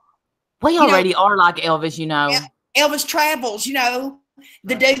 We already are like Elvis, Elvis Travels,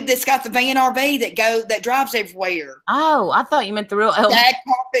 the dude that's got the van RV that drives everywhere. Oh, I thought you meant the real Elvis. That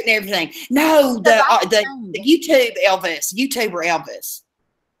carpet and everything. No, the YouTuber Elvis.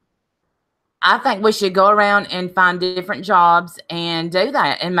 I think we should go around and find different jobs and do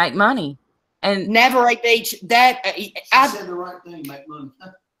that and make money. And Navarrete Beach, I said the right thing, make money.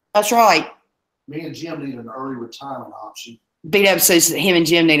 That's right. Me and Jim need an early retirement option. B-Dub says that him and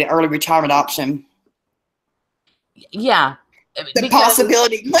Jim need an early retirement option. Yeah. The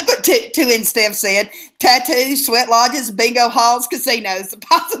possibility. Look what two in Steph said. Tattoos, sweat lodges, bingo halls, casinos. The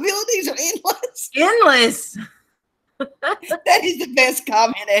possibilities are endless. Endless. That is the best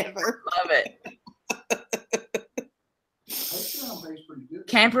comment ever. Love it.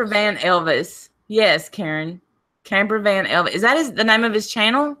 Camper Van Elvis. Yes, Karen. Camper Van Elvis. Is that the name of his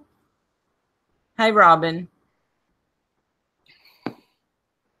channel? Hey, Robin.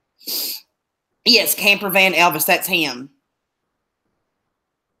 Yes, Camper Van Elvis. That's him.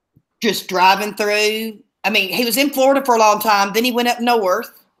 Just driving through. I mean, he was in Florida for a long time. Then he went up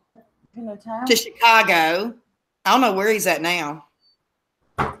north to Chicago. I don't know where he's at now.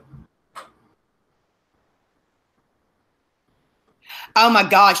 Oh, my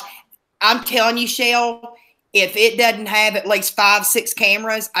gosh. I'm telling you, Shell, if it doesn't have at least 5, 6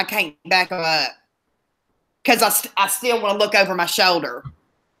 cameras, I can't back them up. Because I still want to look over my shoulder.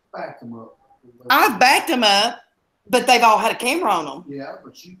 Back them up. I've backed them up, but they've all had a camera on them. Yeah,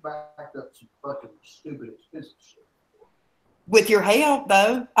 but you backed up some fucking stupid expensive shit. With your help,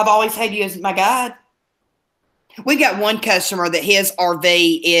 though, I've always had you as my guide. We got one customer that his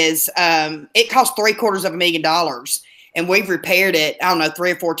RV is, it cost $750,000, and we've repaired it, I don't know,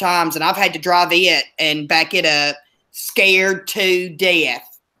 3 or 4 times, and I've had to drive it and back it up, scared to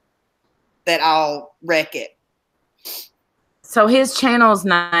death that I'll wreck it. So his channel's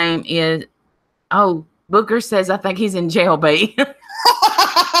name is, Booker says, I think he's in jail, B.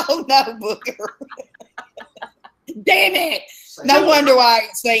 Oh, no, Booker. Damn it. No wonder why I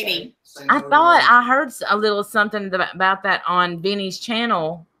ain't seen him. I thought I heard a little something about that on Vinny's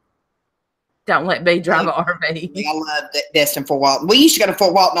channel. Don't let B drive an RV. I love Destin Fort Walton. We used to go to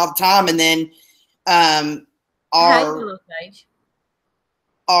Fort Walton all the time, and then our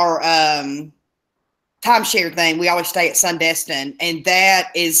timeshare thing, we always stay at Sundestin, and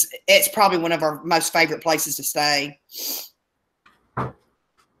it's probably one of our most favorite places to stay. And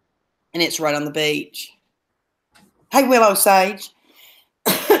it's right on the beach. Hey, Willow Sage.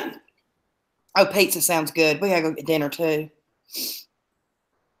 Oh, pizza sounds good. We gotta go get dinner too.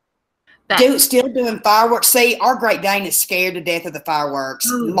 Still doing fireworks. See, our Great Dane is scared to death of the fireworks.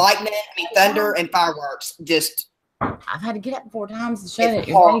 Lightning, thunder, and fireworks. I've had to get up 4 times to shut it.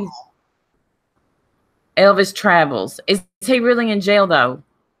 Elvis Travels. Is he really in jail though?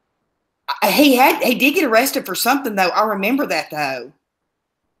 He did get arrested for something though. I remember that though.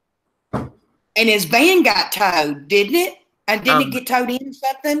 And his van got towed, didn't it? And didn't it get towed in or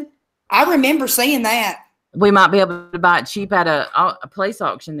something? I remember seeing that. We might be able to buy it cheap at a place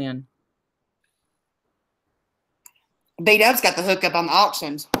auction then. B-Dub's got the hookup on the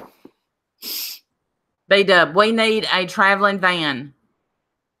auctions. B-Dub, we need a traveling van.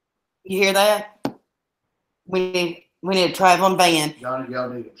 You hear that? We need a traveling van. Y'all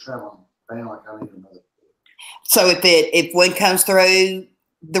need a traveling van like I need another. So if one comes through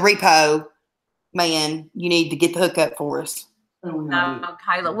the repo, man, you need to get the hookup for us. No,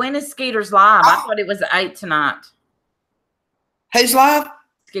 Kayla. When is Skeeter's live? I thought it was 8 tonight. Who's live?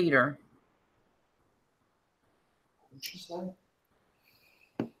 Skeeter. What'd she say?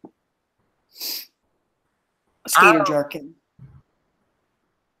 Skeeter jerking.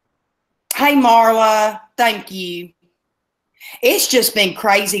 Hey, Marla. Thank you. It's just been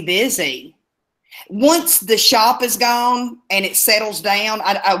crazy busy. Once the shop is gone and it settles down,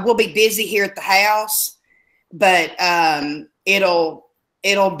 I will be busy here at the house, but it'll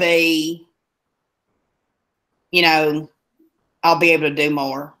be, I'll be able to do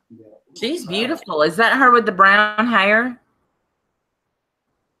more. She's beautiful. Is that her with the brown hair?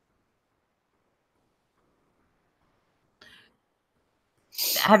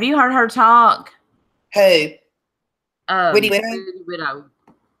 Have you heard her talk? Who? Witty Widow?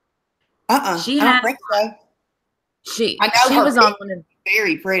 She I don't think so. She was on one of,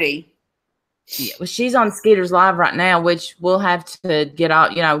 very pretty. Yeah, well, she's on Skeeter's live right now, which we'll have to get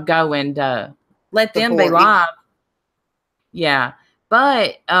out, go and let them be live. Yeah.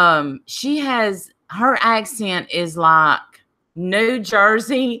 But her accent is like New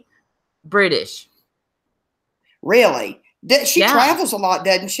Jersey British. Really? She travels a lot,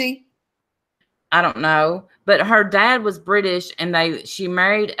 doesn't she? I don't know. But her dad was British, and she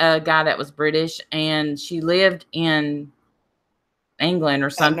married a guy that was British, and she lived in England or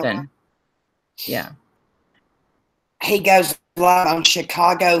something. Yeah. He goes live on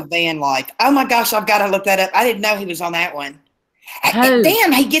Chicago Van Life. Oh my gosh, I've got to look that up. I didn't know he was on that one. Oh.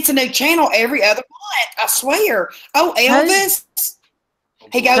 Damn, he gets a new channel every other month. I swear. Oh, Elvis.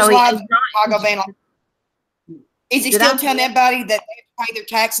 He goes live on Chicago Van Life. Is he still telling everybody that they have to pay their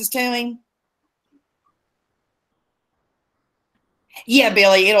taxes to him? Yeah,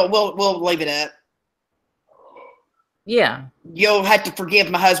 Billy, we'll leave it up. Yeah. You'll have to forgive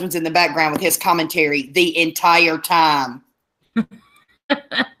my husband's in the background with his commentary the entire time.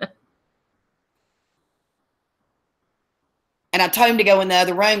 And I told him to go in the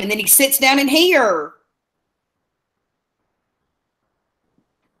other room, and then he sits down in here.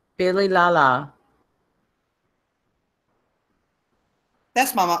 Billy Lala.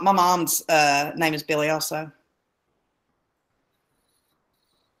 That's my mom's name is Billy also.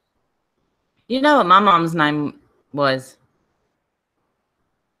 You know what my mom's name was?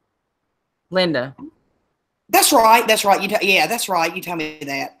 Linda. That's right. That's right. Yeah, that's right. You tell me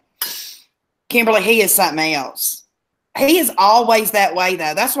that. Kimberly, he is something else. He is always that way,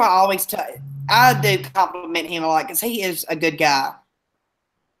 though. That's why I do compliment him a lot because he is a good guy.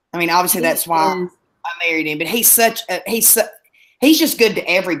 I mean, obviously that's why I married him. But he's just good to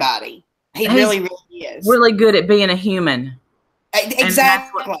everybody. He's really is. Really good at being a human.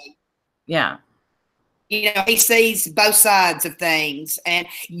 Exactly. Yeah. You know, he sees both sides of things. And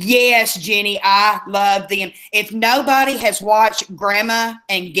yes, Jenny, I love them. If nobody has watched Grandma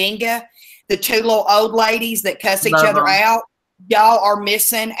and Ginga, the two little old ladies that cuss each other out, y'all are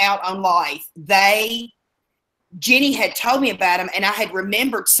missing out on life. Jenny had told me about them, and I had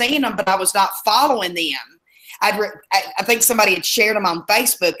remembered seeing them, but I was not following them. I think somebody had shared them on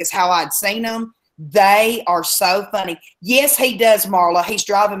Facebook is how I'd seen them. They are so funny. Yes, he does, Marla. He's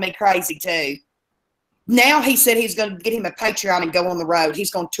driving me crazy, too. Now he said he's going to get him a Patreon and go on the road.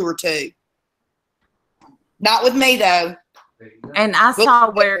 He's going to tour, too. Not with me, though. And I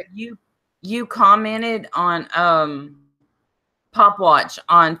saw where you commented on Pop Watch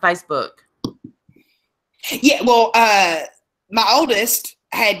on Facebook. Yeah, well, my oldest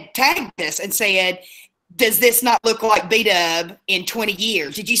had tagged us and said, does this not look like B-Dub in 20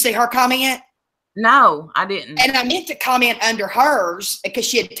 years? Did you see her comment? No, I didn't. And I meant to comment under hers because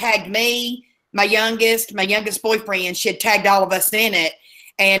she had tagged me, my youngest boyfriend. She had tagged all of us in it.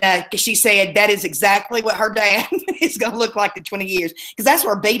 And she said that is exactly what her dad is going to look like in 20 years. Because that's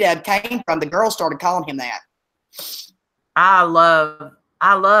where B-Dub came from. The girls started calling him that. I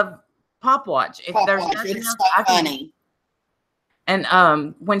love Pop Watch. If there's nothing else, so funny.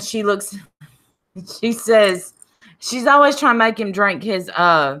 And when she looks, she says she's always trying to make him drink his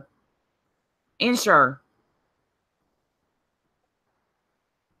Ensure.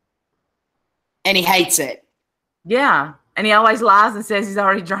 And he hates it. Yeah. And he always lies and says he's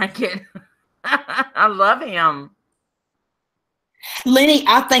already drank it. I love him. Lenny,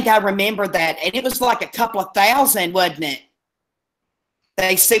 I think I remember that. And it was like a couple of thousand, wasn't it?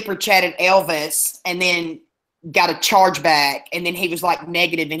 They super chatted Elvis and then got a charge back. And then he was like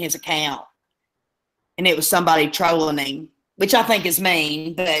negative in his account. And it was somebody trolling him, which I think is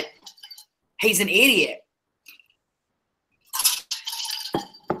mean, but he's an idiot.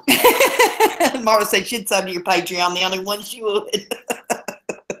 Marta said she'd sub to your Patreon, the only one she would.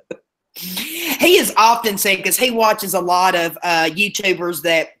 He is often said because he watches a lot of YouTubers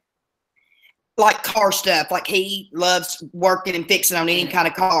that like car stuff. Like he loves working and fixing on any kind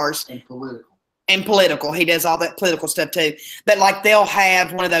of cars. And political. He does all that political stuff too. But like they'll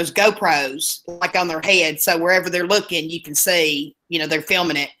have one of those GoPros like on their head. So wherever they're looking, you can see, you know, they're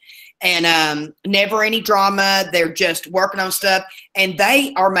filming it. And never any drama. They're just working on stuff. And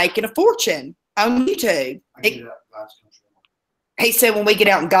they are making a fortune on YouTube. He said when we get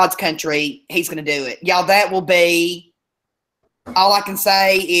out in God's country, he's going to do it. Y'all, that will be, all I can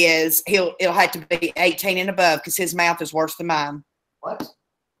say is it'll have to be 18 and above because his mouth is worse than mine. What?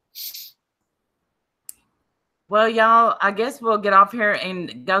 Well, y'all, I guess we'll get off here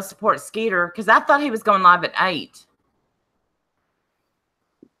and go support Skeeter because I thought he was going live at 8.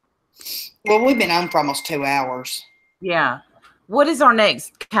 Well, we've been on for almost 2 hours. Yeah. What is our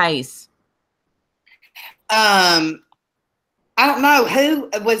next case? I don't know. Who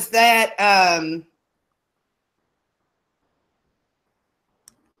was that?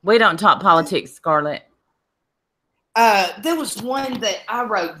 We don't talk politics, Scarlett. There was one that I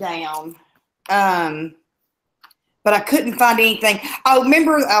wrote down, but I couldn't find anything. Oh,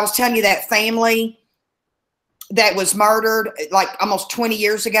 remember I was telling you that family that was murdered like almost 20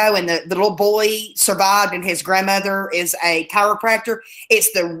 years ago, and the little boy survived, and his grandmother is a chiropractor.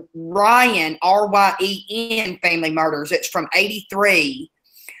 It's the Ryan, R-Y-E-N family murders. It's from 83,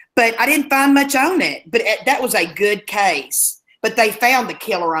 but I didn't find much on it. But that was a good case, but they found the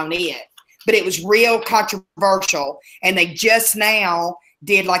killer on it. But it was real controversial, and they just now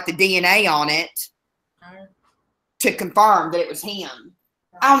did like the DNA on it to confirm that it was him.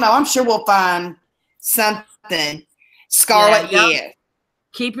 I don't know. I'm sure we'll find something. Scarlett, yeah.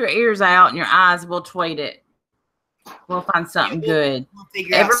 Keep your ears out and your eyes. We'll tweet it. We'll find something good. We'll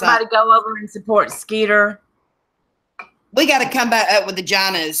figure Everybody out go over and support Skeeter. We got to come back up with the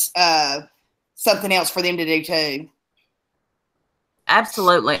Ginas, something else for them to do too.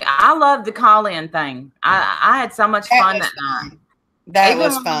 Absolutely. I love the call-in thing. I had so much fun that night. That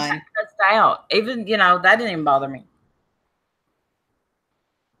was fun. Out. Even, that didn't even bother me.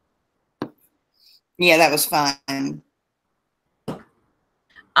 Yeah, that was fun.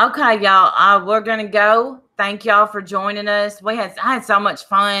 Okay, y'all. We're gonna go. Thank y'all for joining us. I had so much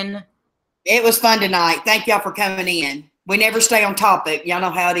fun. It was fun tonight. Thank y'all for coming in. We never stay on topic. Y'all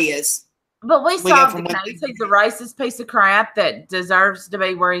know how it is. But we solved the case. He's a racist piece of crap that deserves to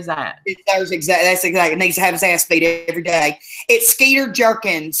be where he's at. That's exactly. It needs to have his ass beat every day. It's Skeeter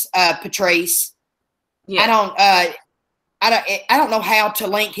Jerkins, Patrice. Yeah. I don't know how to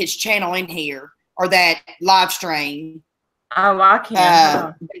link his channel in here or that live stream. Oh, I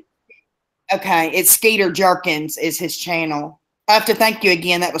can. Okay, it's Skeeter Jerkins is his channel. I have to thank you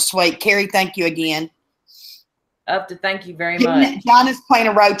again. That was sweet. Carrie, thank you again. I have to thank you very much. John is playing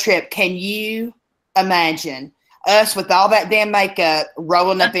a road trip. Can you imagine us with all that damn makeup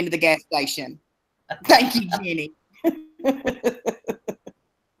rolling up into the gas station? Thank you, Jenny.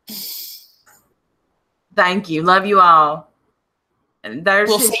 Thank you. Love you all. And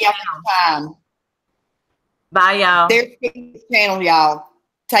we'll see y'all next time. Bye, y'all. There's the channel, y'all.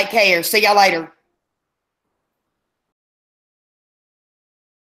 Take care. See y'all later.